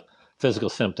lot of physical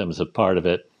symptoms as part of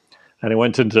it. And I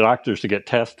went to the doctors to get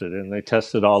tested, and they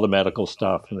tested all the medical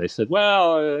stuff. And they said,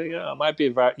 well, it might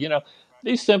be,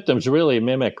 these symptoms really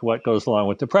mimic what goes along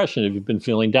with depression if you've been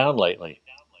feeling down lately.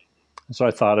 And so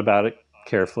I thought about it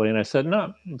carefully, and I said,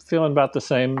 no, I'm feeling about the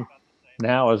same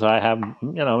now as I have,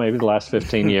 maybe the last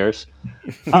 15 years.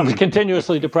 I was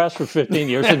continuously depressed for 15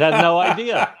 years and had no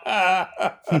idea.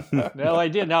 No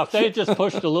idea. Now, if they had just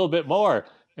pushed a little bit more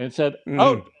and said,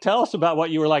 oh, tell us about what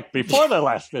you were like before the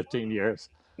last 15 years.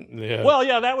 Yeah. Well,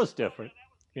 that was different,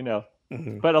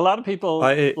 But a lot of people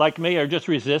like me are just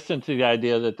resistant to the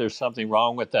idea that there's something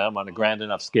wrong with them on a grand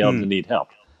enough scale to need help.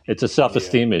 It's a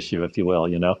self-esteem issue, if you will,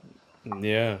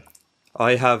 Yeah.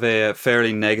 I have a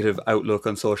fairly negative outlook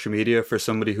on social media for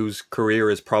somebody whose career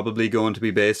is probably going to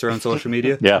be based around social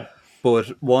media. Yeah.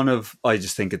 But I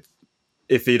just think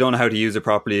if you don't know how to use it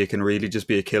properly, it can really just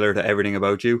be a killer to everything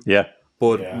about you. Yeah.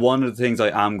 But one of the things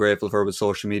I am grateful for with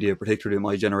social media, particularly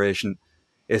my generation,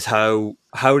 is how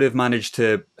they've managed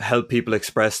to help people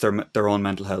express their own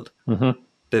mental health. Mm-hmm.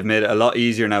 They've made it a lot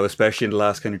easier now, especially in the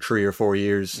last kind of 3 or 4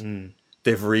 years.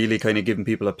 They've really kind of given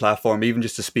people a platform, even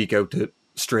just to speak out to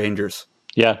strangers.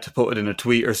 Yeah. To put it in a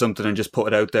tweet or something and just put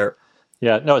it out there.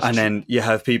 Yeah. No, it's then you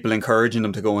have people encouraging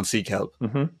them to go and seek help.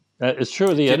 Mm-hmm. It's true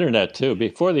of the internet too.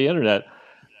 Before the internet,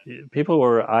 people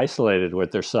were isolated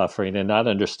with their suffering and not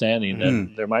understanding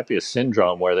that there might be a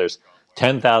syndrome where there's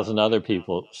 10,000 other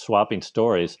people swapping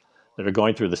stories that are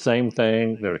going through the same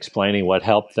thing. They're explaining what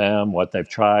helped them, what they've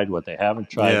tried, what they haven't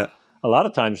tried. Yeah. A lot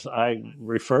of times I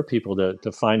refer people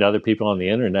to find other people on the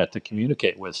internet to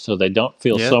communicate with so they don't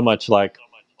feel so much like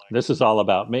this is all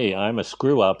about me. I'm a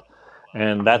screw up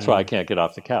and that's why I can't get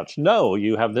off the couch. No,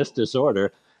 you have this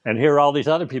disorder and here are all these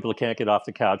other people who can't get off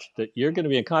the couch that you're going to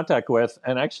be in contact with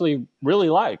and actually really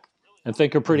like and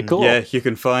think are pretty cool. Yeah, you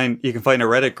can find a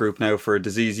Reddit group now for a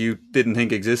disease you didn't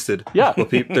think existed. Yeah. But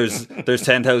there's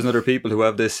 10,000 other people who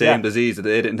have this same disease that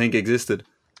they didn't think existed.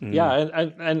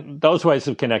 Yeah, and those ways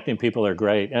of connecting people are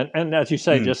great. And as you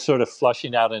say, just sort of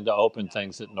flushing out into open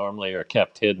things that normally are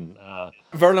kept hidden.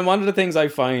 Verlin, one of the things I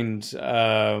find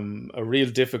a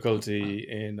real difficulty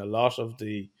in a lot of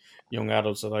the young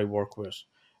adults that I work with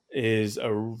is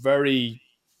a very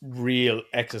real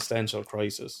existential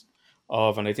crisis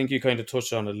of, and I think you kind of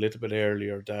touched on it a little bit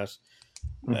earlier, that,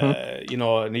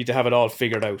 I need to have it all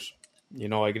figured out.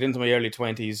 I get into my early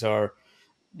 20s, or,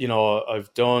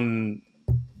 I've done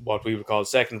what we would call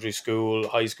secondary school,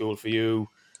 high school for you.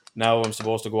 Now I'm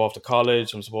supposed to go off to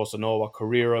college. I'm supposed to know what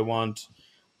career I want.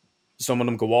 Some of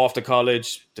them go off to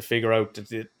college to figure out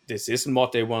that this isn't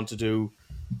what they want to do.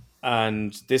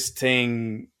 And this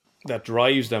thing that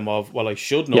drives them of, well, I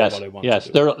should know what I want to do. Yes,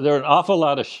 there are an awful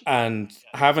lot of... And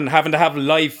having to have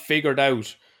life figured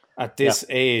out at this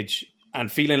age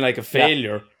and feeling like a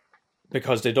failure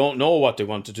because they don't know what they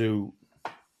want to do.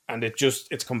 And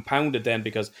it's compounded then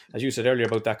because, as you said earlier,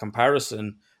 about that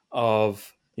comparison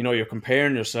of, you're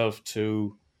comparing yourself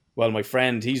to, well, my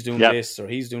friend, he's doing this or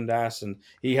he's doing that, and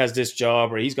he has this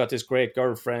job or he's got this great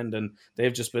girlfriend and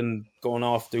they've just been going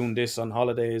off doing this on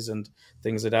holidays and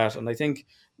things like that. And I think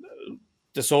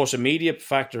the social media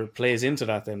factor plays into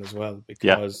that then as well,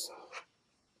 because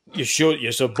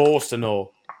you're supposed to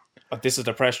know, but this is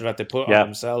the pressure that they put on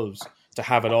themselves to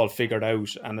have it all figured out.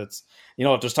 And it's,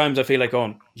 there's times I feel like,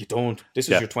 you don't. This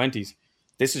is your 20s.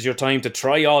 This is your time to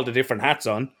try all the different hats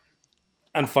on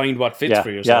and find what fits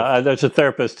for yourself. Yeah, there's a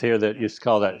therapist here that used to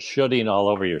call that shooting all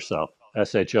over yourself.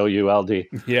 SHOULD.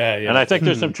 Yeah. And I think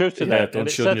there's some truth to that. And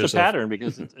it sets a pattern,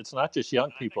 because it's not just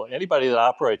young people. Anybody that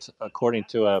operates according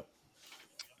to a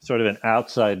sort of an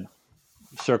outside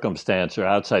circumstance or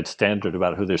outside standard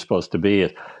about who they're supposed to be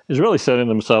is really setting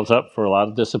themselves up for a lot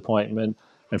of disappointment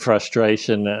and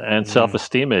frustration and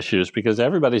self-esteem issues, because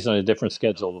everybody's on a different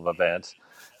schedule of events.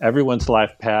 Everyone's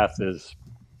life path is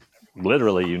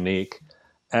literally unique.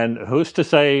 And who's to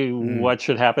say what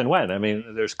should happen when? I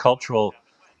mean, there's cultural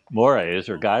mores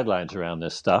or guidelines around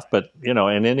this stuff, but, in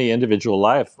any individual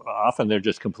life, often they're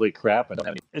just complete crap.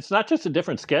 And it's not just a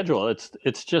different schedule.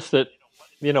 It's just that,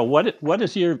 what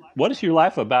is your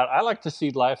life about? I like to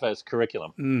see life as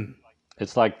curriculum.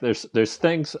 It's like there's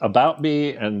things about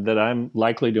me and that I'm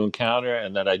likely to encounter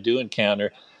and that I do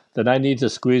encounter that I need to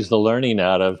squeeze the learning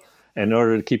out of in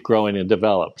order to keep growing and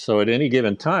develop. So at any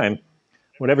given time,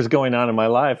 whatever's going on in my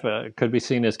life could be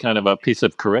seen as kind of a piece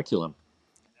of curriculum.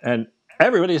 And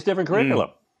everybody has different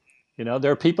curriculum.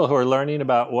 There are people who are learning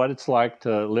about what it's like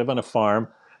to live on a farm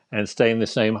and stay in the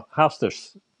same house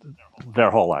their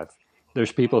whole life.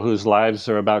 There's people whose lives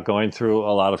are about going through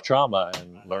a lot of trauma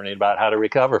and learning about how to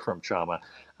recover from trauma.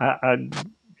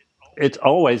 It's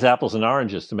always apples and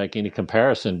oranges to make any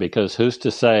comparison, because who's to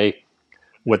say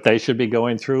what they should be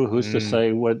going through? Who's to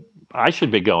say what I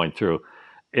should be going through?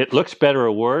 It looks better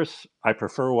or worse. I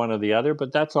prefer one or the other,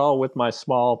 but that's all with my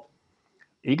small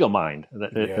ego mind.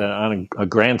 On a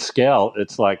grand scale,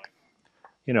 it's like,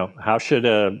 how should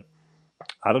a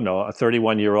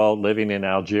 31-year-old living in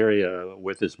Algeria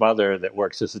with his mother that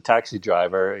works as a taxi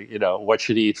driver, what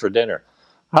should he eat for dinner?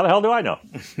 How the hell do I know?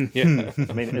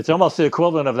 I mean, it's almost the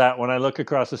equivalent of that when I look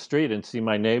across the street and see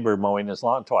my neighbor mowing his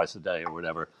lawn twice a day or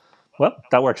whatever. Well,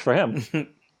 that works for him.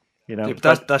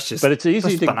 But that's just. But it's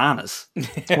easy to bananas.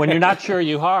 When you're not sure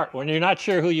when you're not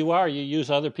sure who you are, you use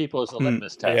other people as a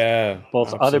litmus test. Yeah, both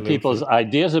absolutely. Other people's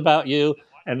ideas about you,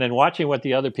 and then watching what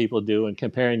the other people do and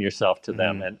comparing yourself to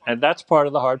them. And that's part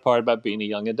of the hard part about being a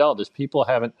young adult, is people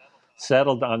haven't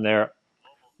settled on their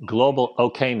global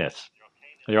okayness.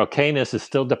 Their okayness is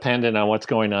still dependent on what's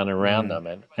going on around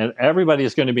them. And everybody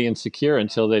is going to be insecure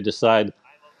until they decide,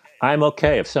 I'm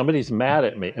okay. If somebody's mad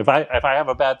at me, if I have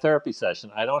a bad therapy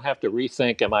session, I don't have to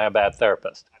rethink, am I a bad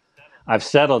therapist? I've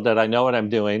settled that I know what I'm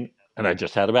doing, and I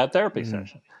just had a bad therapy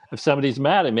session. If somebody's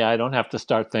mad at me, I don't have to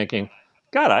start thinking,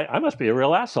 God, I must be a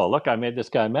real asshole. Look, I made this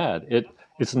guy mad.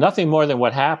 It's nothing more than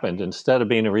what happened, instead of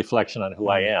being a reflection on who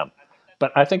I am.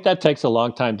 But I think that takes a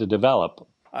long time to develop.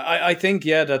 I think,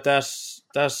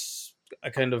 that's a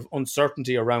kind of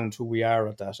uncertainty around who we are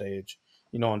at that age,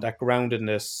 and that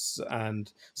groundedness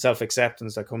and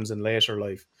self-acceptance that comes in later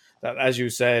life. That, as you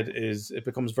said, it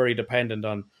becomes very dependent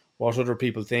on what other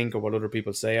people think or what other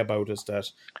people say about us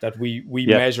that we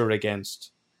measure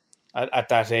against at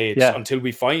that age until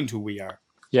we find who we are.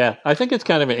 Yeah, I think it's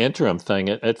kind of an interim thing.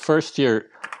 At first, your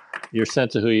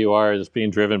sense of who you are is being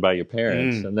driven by your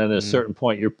parents, and then at a certain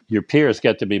point, your peers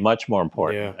get to be much more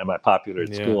important. Am I popular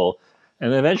at school?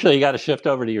 And eventually, you got to shift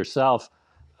over to yourself.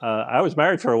 I was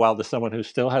married for a while to someone who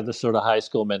still had this sort of high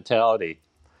school mentality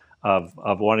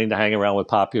of wanting to hang around with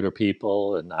popular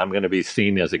people, and I'm going to be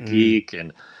seen as a geek,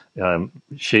 and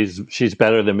She's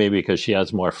better than me because she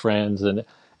has more friends, and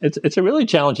it's a really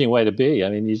challenging way to be. I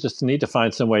mean, you just need to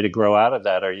find some way to grow out of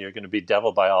that, or you're going to be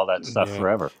deviled by all that stuff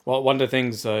forever. Well, one of the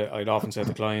things I'd often say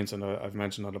to clients, and I've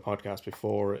mentioned on the podcast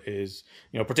before, is,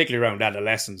 particularly around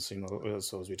adolescence,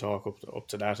 so as we talk up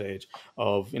to that age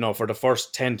of, for the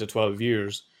first 10 to 12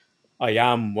 years, I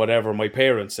am whatever my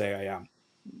parents say I am.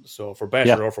 So for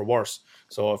better or for worse.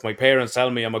 So if my parents tell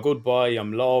me I'm a good boy,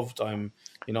 I'm loved, I've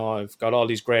got all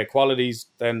these great qualities,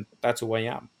 then that's who I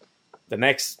am. The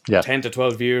next 10 to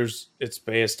 12 years, it's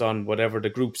based on whatever the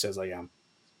group says I am.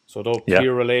 So those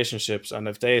peer relationships, and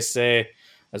if they say,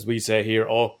 as we say here,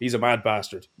 oh, he's a mad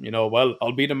bastard, well,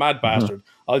 I'll be the mad bastard.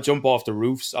 I'll jump off the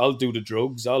roofs. I'll do the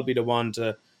drugs. I'll be the one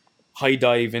to high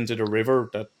dive into the river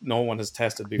that no one has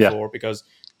tested before because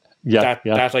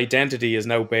that identity is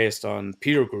now based on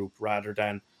peer group rather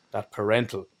than that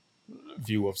parental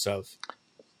view of self.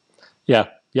 Yeah.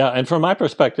 And from my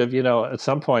perspective, at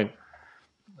some point,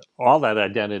 all that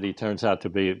identity turns out to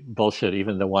be bullshit,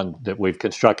 even the one that we've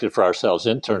constructed for ourselves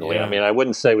internally. I mean, I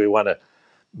wouldn't say we want to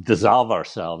dissolve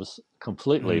ourselves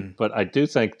completely, but I do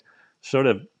think sort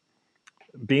of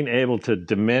being able to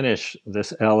diminish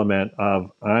this element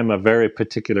of I'm a very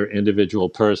particular individual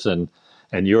person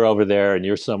and you're over there and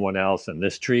you're someone else and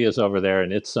this tree is over there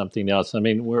and it's something else. I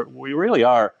mean, we really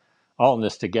are all in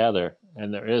this together,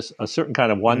 and there is a certain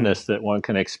kind of oneness that one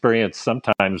can experience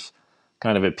sometimes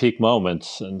kind of at peak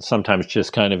moments and sometimes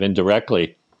just kind of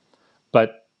indirectly.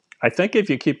 But I think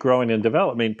if you keep growing and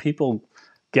developing, people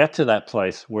get to that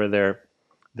place where they're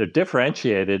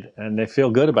differentiated and they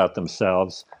feel good about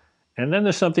themselves. And then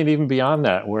there's something even beyond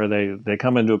that where they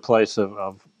come into a place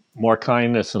of more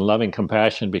kindness and loving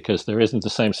compassion because there isn't the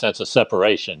same sense of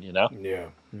separation, Yeah.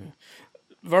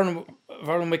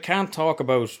 Vernon, we can't talk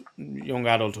about young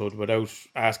adulthood without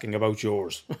asking about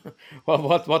yours.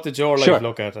 What did your life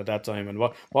look at that time, and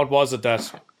what was it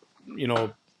that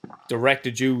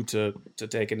directed you to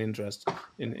take an interest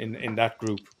in that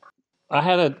group? I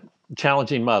had a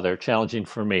challenging mother, challenging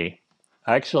for me.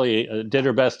 I actually did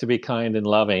her best to be kind and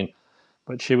loving,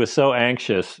 but she was so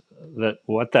anxious that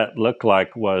what that looked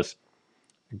like was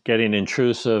getting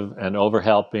intrusive and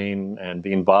overhelping and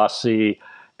being bossy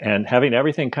and having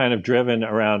everything kind of driven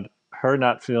around her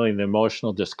not feeling the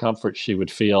emotional discomfort she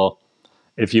would feel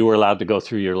if you were allowed to go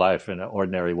through your life in an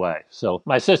ordinary way. So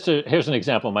my sister, here's an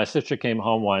example. My sister came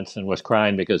home once and was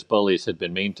crying because bullies had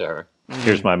been mean to her.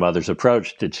 Here's my mother's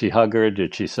approach. Did she hug her?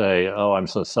 Did she say, oh, I'm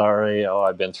so sorry. Oh,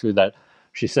 I've been through that.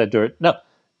 She said to her, no,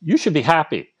 you should be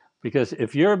happy because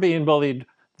if you're being bullied,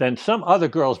 then some other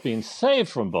girl's being saved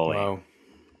from bullying. Wow.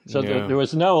 So there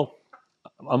was no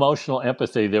emotional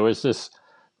empathy. There was this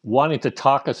wanting to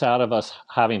talk us out of us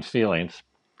having feelings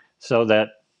so that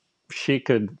she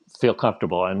could feel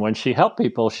comfortable. And when she helped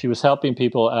people, she was helping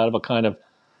people out of a kind of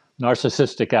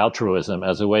narcissistic altruism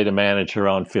as a way to manage her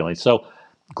own feelings. So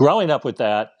growing up with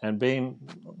that and being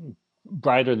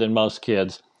brighter than most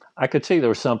kids, I could see there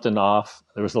was something off.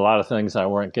 There was a lot of things I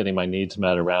weren't getting my needs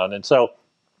met around. And so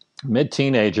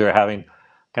mid-teenager, having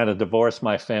kind of divorced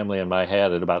my family in my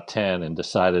head at about 10 and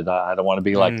decided I don't want to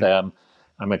be like them.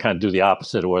 I'm going to kind of do the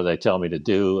opposite of what they tell me to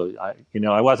do. I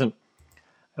wasn't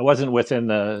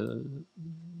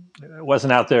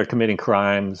out there committing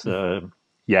crimes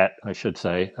yet, I should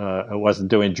say. I wasn't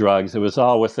doing drugs. It was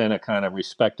all within a kind of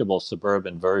respectable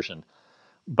suburban version.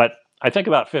 But I think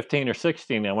about 15 or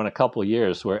 16, I went a couple of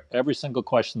years where every single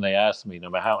question they asked me,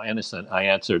 no matter how innocent, I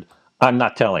answered, I'm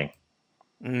not telling.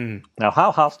 Now,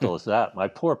 how hostile is that? My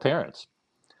poor parents.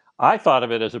 I thought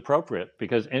of it as appropriate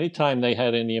because anytime they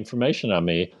had any information on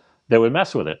me, they would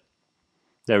mess with it.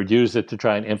 They would use it to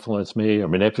try and influence me or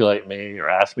manipulate me or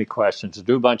ask me questions or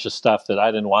do a bunch of stuff that I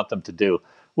didn't want them to do,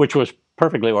 which was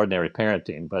perfectly ordinary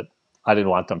parenting, but I didn't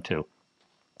want them to.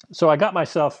 So I got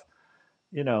myself,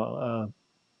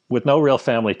 with no real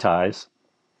family ties,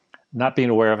 not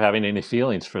being aware of having any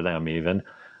feelings for them even.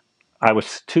 I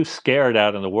was too scared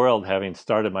out in the world, having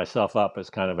started myself up as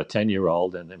kind of a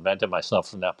 10-year-old and invented myself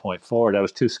from that point forward. I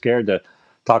was too scared to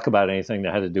talk about anything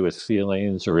that had to do with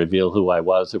feelings or reveal who I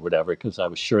was or whatever, because I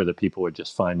was sure that people would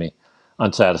just find me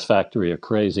unsatisfactory or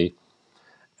crazy.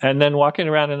 And then walking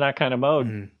around in that kind of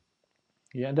mode,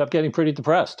 you end up getting pretty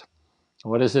depressed.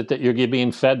 What is it that you're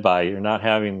being fed by? You're not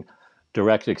having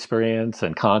direct experience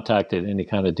and contact at any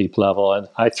kind of deep level. And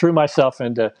I threw myself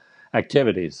into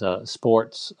activities,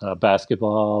 sports,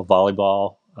 basketball,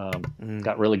 volleyball,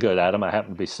 got really good at them. I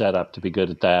happened to be set up to be good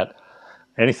at that.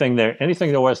 Anything there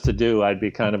was to do, I'd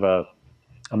be kind of a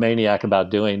maniac about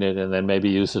doing it and then maybe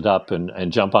use it up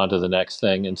and jump onto the next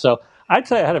thing. And so I'd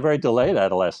say I had a very delayed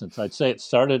adolescence. I'd say it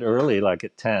started early, like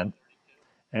at 10,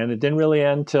 And it didn't really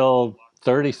end till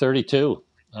 30, 32,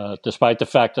 despite the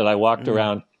fact that I walked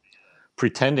around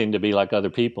pretending to be like other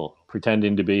people,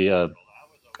 pretending to be a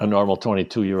normal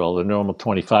 22-year-old, a normal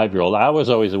 25-year-old. I was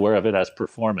always aware of it as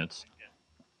performance,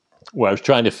 where I was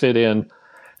trying to fit in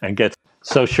and get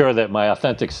so sure that my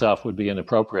authentic self would be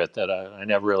inappropriate that I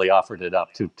never really offered it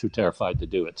up, too terrified to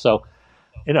do it. So,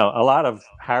 a lot of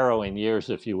harrowing years,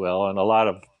 if you will, and a lot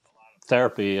of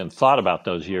therapy and thought about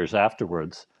those years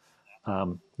afterwards.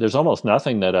 There's almost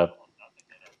nothing that a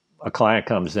client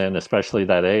comes in, especially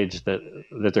that age, that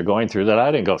they're going through that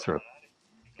I didn't go through.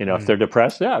 If they're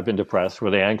depressed, yeah, I've been depressed. Were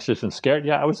they anxious and scared?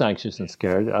 Yeah, I was anxious and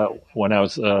scared. When I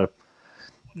was,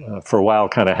 for a while,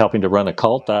 kind of helping to run a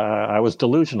cult, I was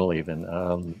delusional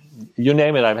even. You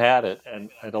name it, I've had it, and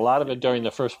a lot of it during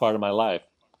the first part of my life.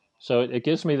 So it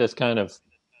gives me this kind of,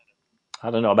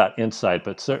 I don't know about insight,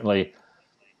 but certainly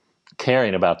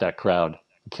caring about that crowd,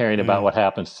 caring about what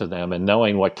happens to them, and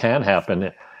knowing what can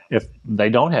happen if they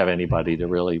don't have anybody to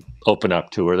really open up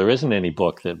to, or there isn't any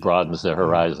book that broadens their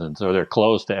horizons, or they're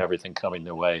closed to everything coming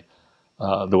their way,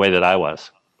 the way that I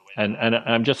was. And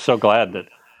I'm just so glad that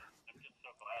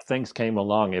things came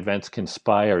along, events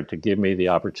conspired to give me the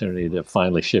opportunity to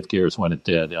finally shift gears when it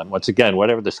did. And once again,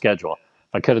 whatever the schedule,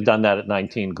 if I could have done that at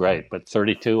 19, great, but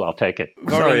 32, I'll take it.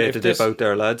 Sorry I had to dip out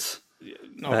there, lads.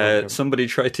 Somebody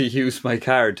tried to use my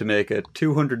card to make a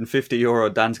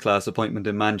 €250 dance class appointment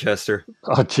in Manchester.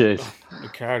 Oh, jeez. The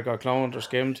card got cloned or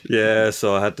skimmed. Yeah,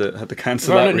 so I had to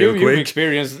cancel that real quick. You've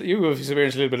experienced a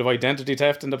little bit of identity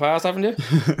theft in the past, haven't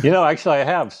you? Actually I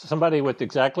have. Somebody with the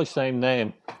exactly same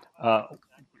name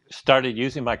started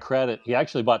using my credit. He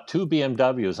actually bought 2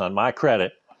 BMWs on my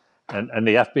credit. And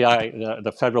the FBI,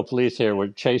 the federal police here, were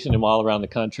chasing him all around the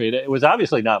country. It was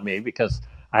obviously not me because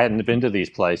I hadn't been to these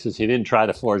places. He didn't try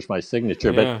to forge my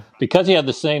signature. But because he had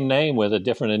the same name with a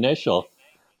different initial,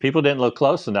 people didn't look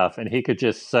close enough. And he could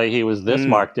just say he was this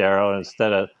Mark Darrow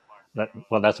instead of,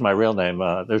 that's my real name.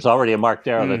 There's already a Mark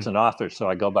Darrow that's an author, so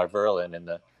I go by Verlin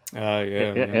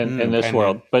in this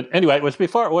world. But anyway, it was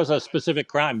before it was a specific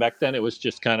crime. Back then it was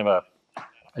just kind of a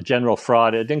general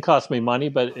fraud. It didn't cost me money,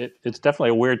 but it's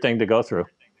definitely a weird thing to go through.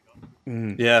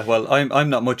 Yeah, well, I'm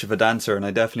not much of a dancer, and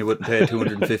I definitely wouldn't pay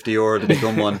 €250 to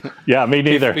become one. Yeah, me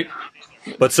neither.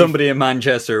 But somebody in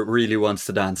Manchester really wants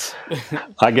to dance.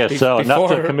 I guess so. Not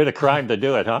to commit a crime to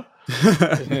do it, huh?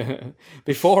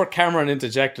 Before Cameron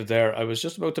interjected there, I was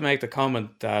just about to make the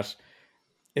comment that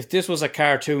if this was a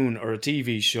cartoon or a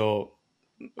TV show,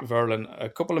 Verlin, a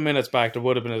couple of minutes back, there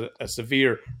would have been a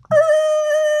severe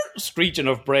screeching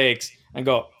of brakes and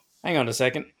go, hang on a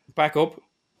second, back up.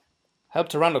 Help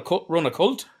to run a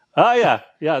cult? Oh, yeah.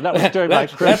 Yeah, that was during my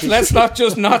crazy... Let's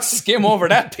not skim over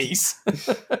that piece.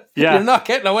 Yeah. You're not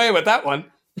getting away with that one.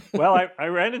 Well, I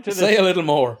ran into this... Say a little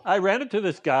more. I ran into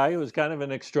this guy who was kind of an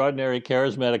extraordinary,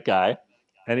 charismatic guy,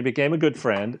 and he became a good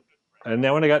friend. And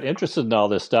then when I got interested in all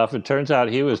this stuff, it turns out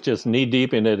he was just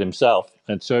knee-deep in it himself.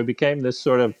 And so he became this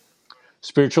sort of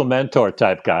spiritual mentor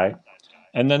type guy.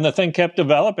 And then the thing kept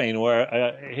developing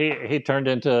where he turned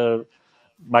into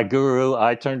my guru.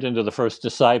 I turned into the first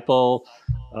disciple.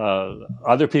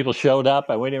 Other people showed up.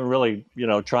 We didn't really,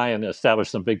 try and establish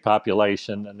some big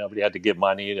population, and nobody had to give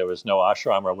money. There was no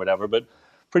ashram or whatever. But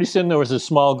pretty soon there was a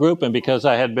small group, and because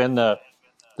I had been the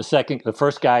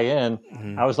first guy in,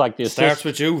 I was like the assistant. Starts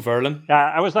with you, Verlin.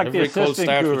 I was like the assistant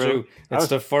guru. With you. It's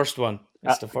the first one.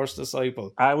 It's the first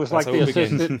disciple. I was like the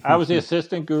assistant. I was the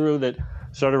assistant guru that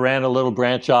sort of ran a little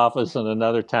branch office in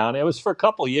another town. It was for a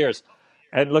couple of years.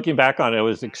 And looking back on it, it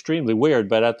was extremely weird.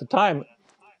 But at the time, it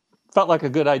felt like a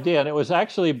good idea. And it was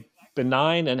actually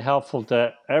benign and helpful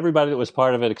to everybody that was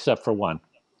part of it except for one.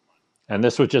 And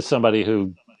this was just somebody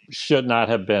who should not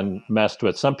have been messed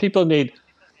with. Some people need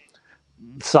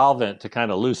solvent to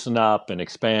kind of loosen up and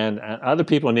expand. And other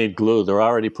people need glue. They're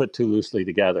already put too loosely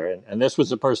together. And this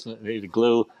was a person that needed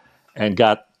glue and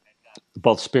got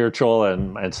both spiritual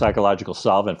and psychological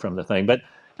solvent from the thing. But,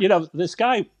 this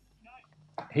guy,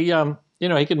 he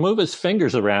could move his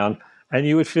fingers around and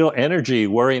you would feel energy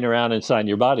whirring around inside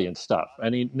your body and stuff.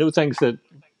 And he knew things that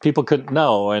people couldn't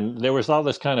know. And there was all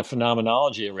this kind of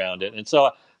phenomenology around it. And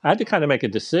so I had to kind of make a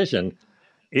decision.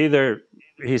 Either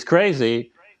he's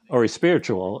crazy or he's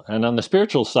spiritual. And on the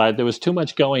spiritual side, there was too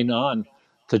much going on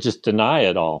to just deny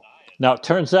it all. Now, it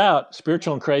turns out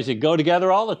spiritual and crazy go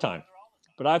together all the time.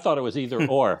 But I thought it was either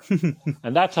or.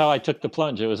 And that's how I took the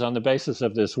plunge. It was on the basis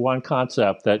of this one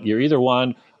concept that you're either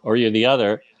one or you're the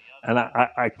other. And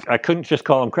I couldn't just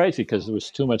call him crazy because there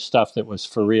was too much stuff that was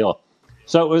for real.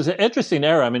 So it was an interesting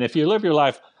era. I mean, if you live your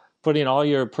life putting all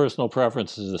your personal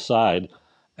preferences aside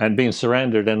and being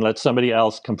surrendered and let somebody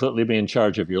else completely be in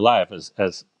charge of your life,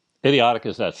 as idiotic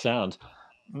as that sounds,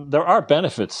 there are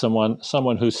benefits.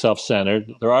 Someone who's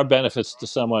self-centered. There are benefits to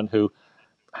someone who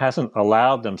hasn't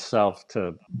allowed themselves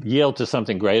to yield to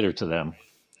something greater to them.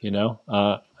 It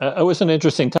was an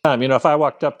interesting time. If I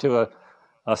walked up to a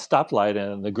stoplight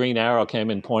and the green arrow came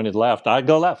and pointed left, I'd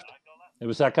go left. It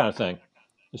was that kind of thing.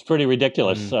 It's pretty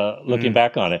ridiculous looking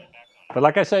back on it. But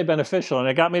like I say, beneficial. And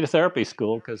it got me to therapy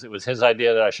school because it was his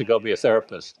idea that I should go be a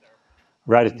therapist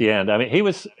right at the end. I mean, he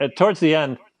was, towards the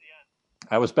end,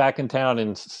 I was back in town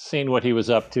and seeing what he was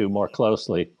up to more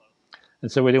closely.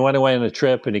 And so we went away on a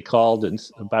trip and he called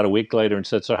about a week later and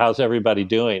said, "So how's everybody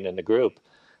doing in the group?"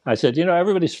 I said,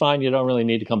 "Everybody's fine. You don't really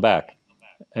need to come back."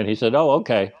 And he said, "Oh,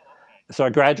 okay." So I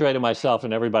graduated myself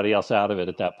and everybody else out of it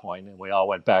at that point, and we all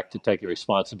went back to taking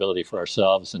responsibility for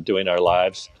ourselves and doing our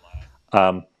lives.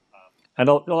 And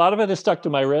a lot of it is stuck to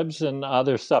my ribs, and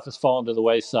other stuff has fallen to the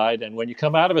wayside. And when you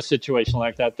come out of a situation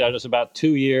like that, that is about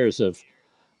 2 years of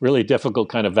really difficult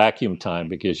kind of vacuum time,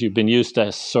 because you've been used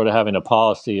to sort of having a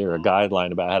policy or a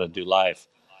guideline about how to do life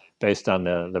based on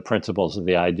the principles and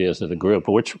the ideas of the group,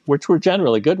 which were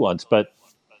generally good ones. But,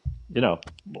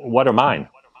 what are mine?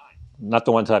 Not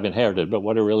the ones I've inherited, but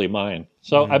what are really mine.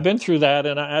 So I've been through that,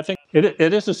 and I think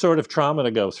it is a sort of trauma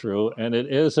to go through, and it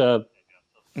is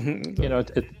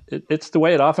it's the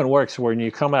way it often works. When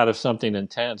you come out of something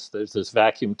intense, there's this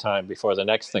vacuum time before the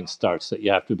next thing starts that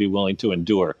you have to be willing to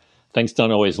endure. Things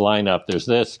don't always line up. There's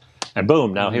this, and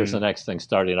boom, now here's the next thing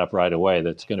starting up right away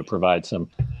that's going to provide some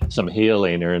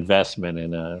healing or investment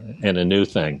in a new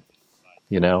thing.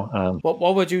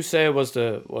 What would you say was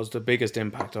the biggest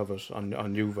impact of it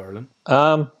on you, Verlin?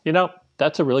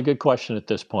 That's a really good question at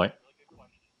this point.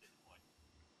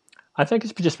 I think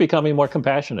it's just becoming more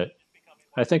compassionate.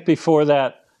 I think before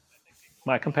that,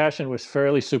 my compassion was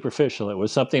fairly superficial. It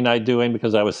was something I doing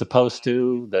because I was supposed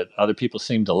to, that other people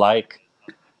seemed to like.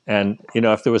 And,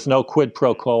 if there was no quid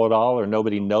pro quo at all or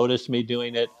nobody noticed me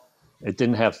doing it, it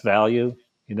didn't have value.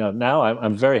 Now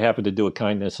I'm very happy to do a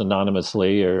kindness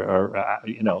anonymously or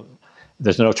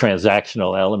there's no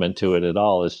transactional element to it at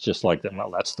all. It's just like,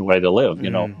 well, that's the way to live,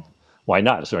 Why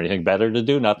not? Is there anything better to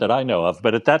do? Not that I know of.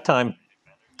 But at that time,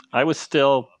 I was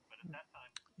still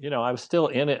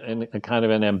in it in a kind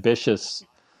of an ambitious,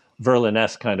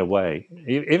 Verlin-esque kind of way.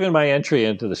 Even my entry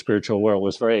into the spiritual world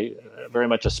was very, very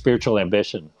much a spiritual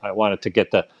ambition. I wanted to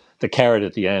get the carrot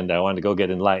at the end. I wanted to go get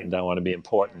enlightened. I want to be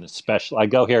important, especially. I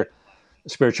go here,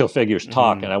 spiritual figures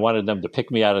talk, and I wanted them to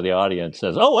pick me out of the audience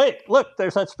as, "Oh, wait, look,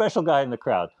 there's that special guy in the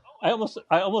crowd." I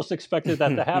almost expected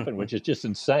that to happen, which is just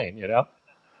insane,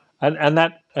 And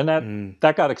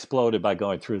that got exploded by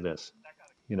going through this.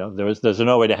 There's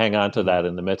no way to hang on to that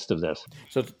in the midst of this.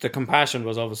 So the compassion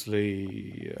was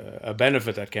obviously a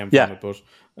benefit that came from it, but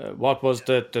what was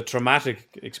the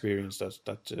traumatic experience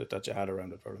that you had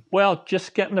around it, Verlin? Well,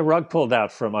 just getting the rug pulled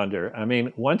out from under. I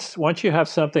mean, once you have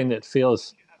something that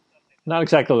feels not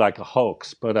exactly like a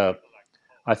hoax, but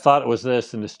I thought it was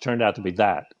this, and this turned out to be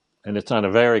that, and it's on a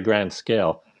very grand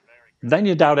scale, then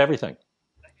you doubt everything.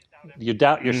 You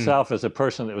doubt yourself as a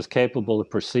person that was capable of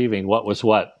perceiving what was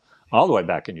what all the way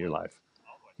back in your life.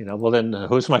 Well, then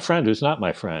who's my friend? Who's not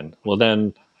my friend? Well,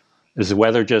 then is the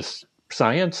weather just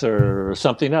science or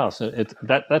something else?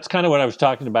 That's kind of what I was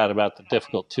talking about the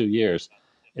difficult 2 years.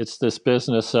 It's this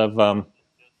business of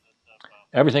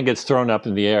everything gets thrown up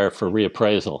in the air for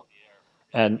reappraisal.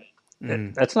 And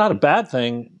that's not a bad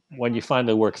thing when you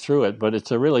finally work through it, but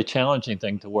it's a really challenging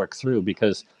thing to work through,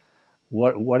 because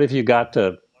what if you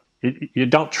you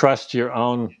don't trust your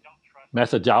own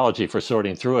methodology for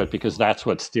sorting through it, because that's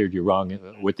what steered you wrong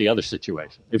with the other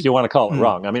situation, if you want to call it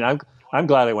wrong. I mean, I'm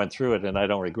glad I went through it and I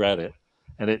don't regret it.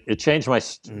 And it changed my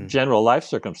general life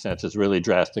circumstances really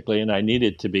drastically, and I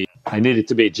needed to be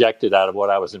ejected out of what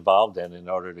I was involved in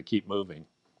order to keep moving.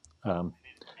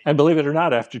 And believe it or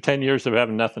not, after 10 years of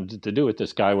having nothing to do with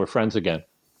this guy, we're friends again.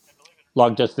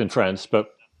 Long distance friends,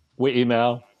 but we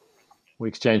email, we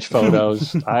exchange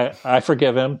photos. I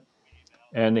forgive him,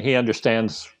 and he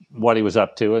understands what he was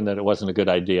up to and that it wasn't a good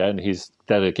idea, and he's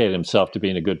dedicated himself to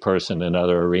being a good person in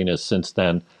other arenas since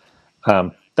then.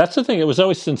 That's the thing. It was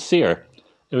always sincere.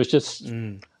 It was just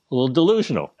a little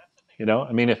delusional.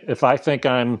 I mean, if I think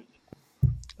I'm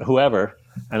whoever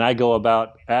and I go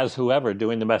about as whoever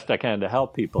doing the best I can to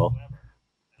help people,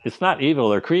 it's not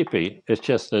evil or creepy. It's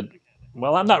just that,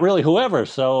 well, I'm not really whoever,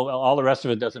 so all the rest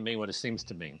of it doesn't mean what it seems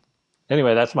to mean.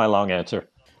 Anyway, that's my long answer.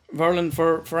 Verlin,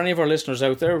 for any of our listeners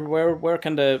out there, where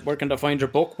can they find your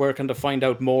book? Where can they find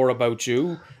out more about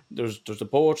you? There's the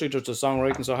poetry, there's the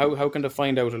songwriting. So how can they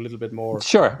find out a little bit more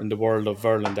in the world of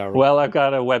Verlin Darrow? Well, I've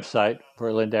got a website,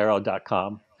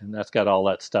 verlindarrow.com, and that's got all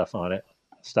that stuff on it.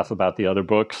 stuff about the other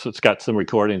books. It's got some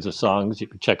recordings of songs. You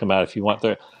can check them out if you want.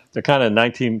 They're kind of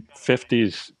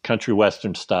 1950s country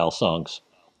western style songs.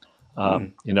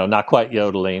 Not quite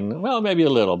yodeling. Well, maybe a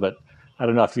little, but I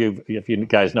don't know if you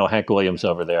guys know Hank Williams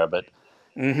over there, but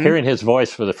hearing his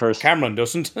voice for the first... Cameron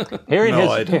doesn't.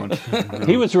 I don't.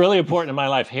 He was really important in my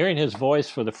life. Hearing his voice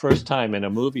for the first time in a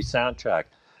movie soundtrack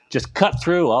just cut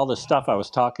through all the stuff I was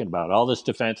talking about, all this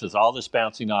defenses, all this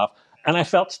bouncing off, and I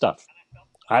felt stuff.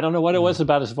 I don't know what it was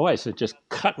about his voice. It just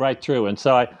cut right through. And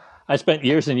so I spent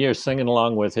years and years singing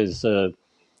along with his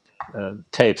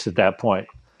tapes at that point,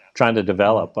 trying to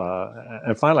develop.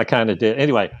 And finally I kind of did.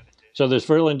 Anyway, so there's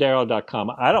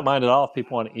verlindarrow.com. I don't mind at all if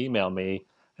people want to email me,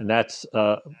 and that's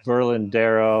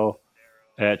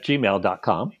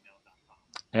verlindarrow@gmail.com.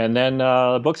 And then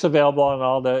the book's available on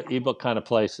all the ebook kind of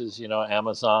places,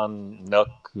 Amazon, Nook,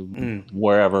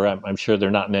 wherever. I'm sure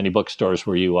they're not in any bookstores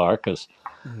where you are, because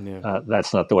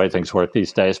that's not the way things work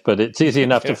these days. But it's easy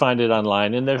enough to find it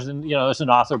online. And there's an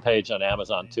author page on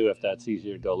Amazon too, if that's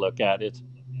easier to go look at. It's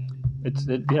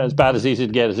about as easy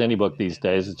to get as any book these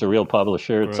days. It's a real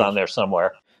publisher. It's on there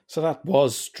somewhere. So that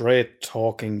was Straight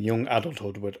Talking Young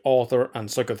Adulthood with author and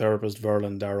psychotherapist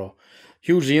Verlin Darrow.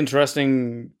 Hugely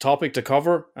interesting topic to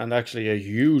cover, and actually a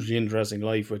hugely interesting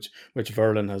life which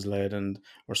Verlin has led, and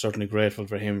we're certainly grateful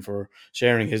for him for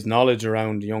sharing his knowledge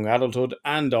around young adulthood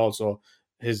and also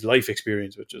his life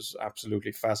experience, which is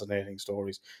absolutely fascinating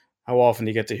stories. How often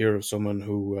you get to hear of someone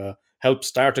who helped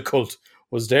start a cult,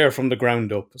 was there from the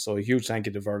ground up. So a huge thank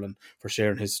you to Verlin for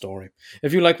sharing his story.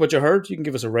 If you like what you heard, you can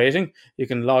give us a rating. You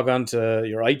can log on to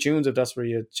your iTunes if that's where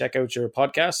you check out your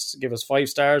podcasts. Give us 5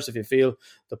 stars if you feel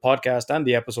the podcast and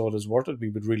the episode is worth it. We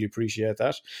would really appreciate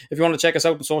that. If you want to check us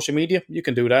out on social media, you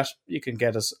can do that. You can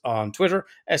get us on Twitter,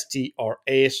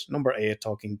 STR8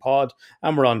 Talking Pod,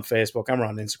 and we're on Facebook and we're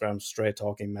on Instagram, Straight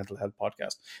Talking Mental Health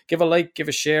Podcast. Give a like, give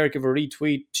a share, give a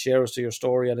retweet, share us to your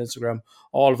story on Instagram.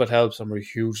 All of it helps, and we're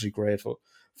hugely grateful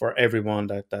for everyone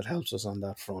that helps us on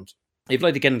that front. If you'd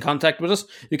like to get in contact with us,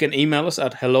 you can email us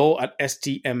at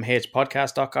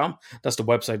hello@stmhpodcast.com. That's the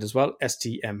website as well,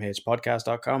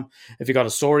 stmhpodcast.com. If you got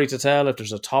a story to tell, if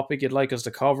there's a topic you'd like us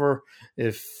to cover,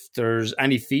 if there's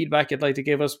any feedback you'd like to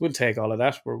give us, we'll take all of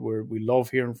that. We love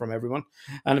hearing from everyone.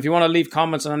 And if you want to leave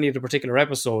comments on any of the particular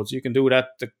episodes, you can do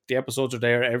that. The episodes are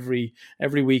there every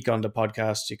week on the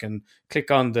podcast. You can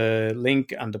click on the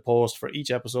link and the post for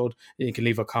each episode, and you can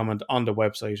leave a comment on the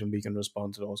website and we can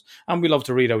respond to those. And we love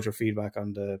to read out your feedback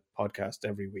on the podcast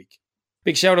every week.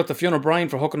 Big shout out to Fionn O'Brien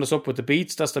for hooking us up with the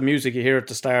beats. That's the music you hear at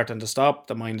the start and the stop.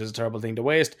 The mind is a terrible thing to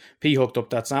waste. P hooked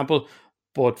up that sample,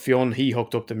 but Fionn, he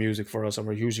hooked up the music for us, and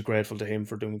we're hugely grateful to him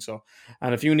for doing so.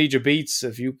 And if you need your beats,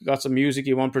 if you got some music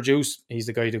you want produced, he's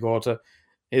the guy to go to.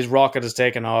 His rocket is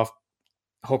taken off.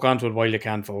 Hook onto it while you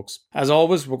can, folks. As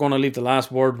always, we're going to leave the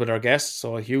last word with our guest,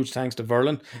 so a huge thanks to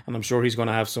Verlin, and I'm sure he's going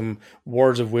to have some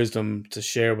words of wisdom to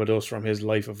share with us from his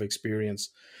life of experience.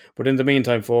 But in the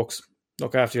meantime, folks,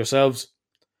 look after yourselves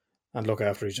and look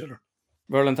after each other.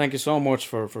 Verlin, thank you so much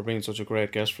for being such a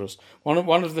great guest for us.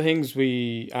 One of the things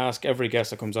we ask every guest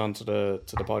that comes on to the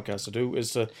podcast to do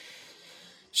is to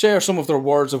share some of their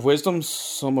words of wisdom,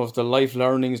 some of the life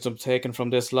learnings they've taken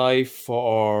from this life,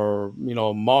 or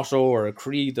motto or a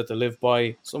creed that they live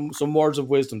by. Some words of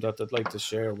wisdom that they'd like to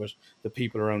share with the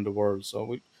people around the world. So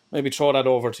we maybe throw that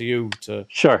over to you to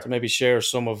maybe share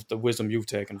some of the wisdom you've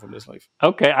taken from this life.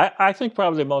 Okay, I think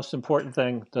probably the most important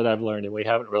thing that I've learned, and we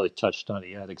haven't really touched on it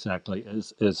yet exactly,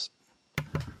 is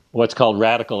what's called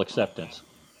radical acceptance,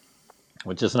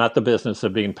 which is not the business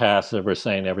of being passive or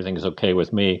saying everything's okay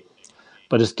with me,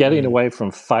 but it's getting away from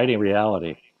fighting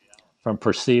reality, from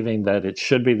perceiving that it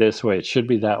should be this way, it should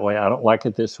be that way, I don't like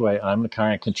it this way, I'm the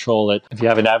kind of control it. If you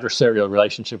have an adversarial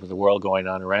relationship with the world going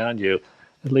on around you,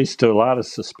 it leads to a lot of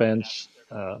suspense,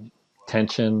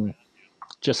 tension,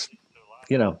 just,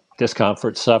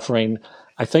 discomfort, suffering.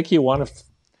 I think you want to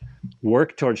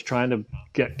work towards trying to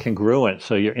get congruent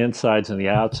so your insides and the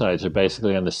outsides are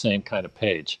basically on the same kind of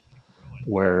page,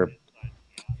 where,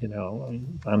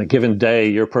 on a given day,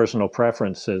 your personal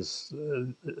preference is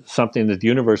something that the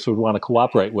universe would want to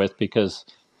cooperate with because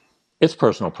its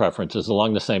personal preference is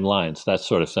along the same lines, that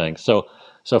sort of thing. So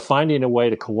finding a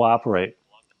way to cooperate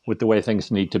with the way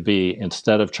things need to be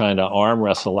instead of trying to arm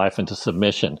wrestle life into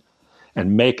submission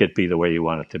and make it be the way you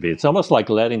want it to be. It's almost like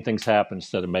letting things happen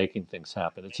instead of making things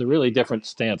happen. It's a really different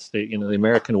stance. The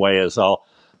American way is all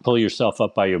pull yourself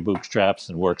up by your bootstraps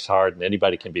and works hard and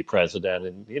anybody can be president.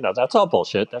 And, that's all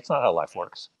bullshit. That's not how life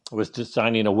works. I was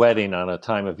designing a wedding on a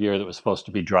time of year that was supposed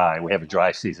to be dry. We have a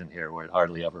dry season here where it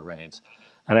hardly ever rains.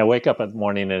 And I wake up in the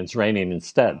morning and it's raining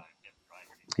instead.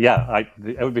 Yeah,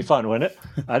 it would be fun, wouldn't it?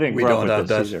 I didn't grow up with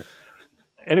this either.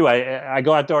 Anyway, I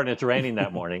go outdoor and it's raining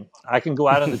that morning. I can go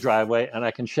out in the driveway and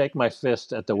I can shake my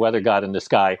fist at the weather god in the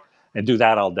sky and do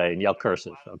that all day and yell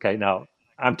curses. Okay, now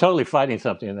I'm totally fighting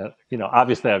something that,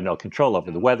 obviously I have no control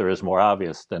over. The weather is more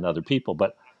obvious than other people,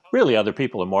 but really other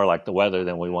people are more like the weather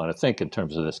than we want to think in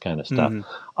terms of this kind of stuff.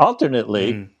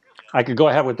 Alternately, I could go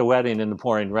ahead with the wedding in the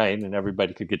pouring rain and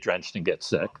everybody could get drenched and get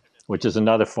sick, which is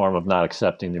another form of not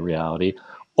accepting the reality.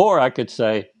 Or I could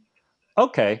say,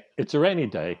 okay, it's a rainy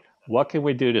day. What can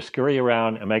we do to scurry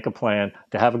around and make a plan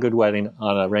to have a good wedding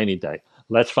on a rainy day?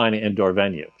 Let's find an indoor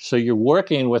venue. So you're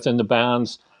working within the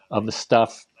bounds of the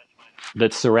stuff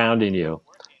that's surrounding you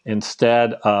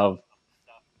instead of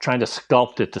trying to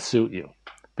sculpt it to suit you,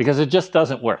 because it just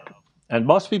doesn't work. And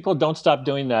most people don't stop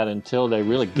doing that until they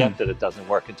really get that it doesn't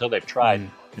work, until they've tried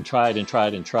and tried and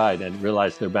tried and tried and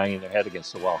realize they're banging their head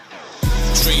against the wall.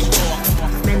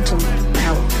 Mental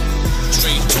health.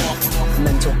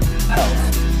 Mental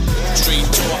health.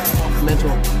 Mental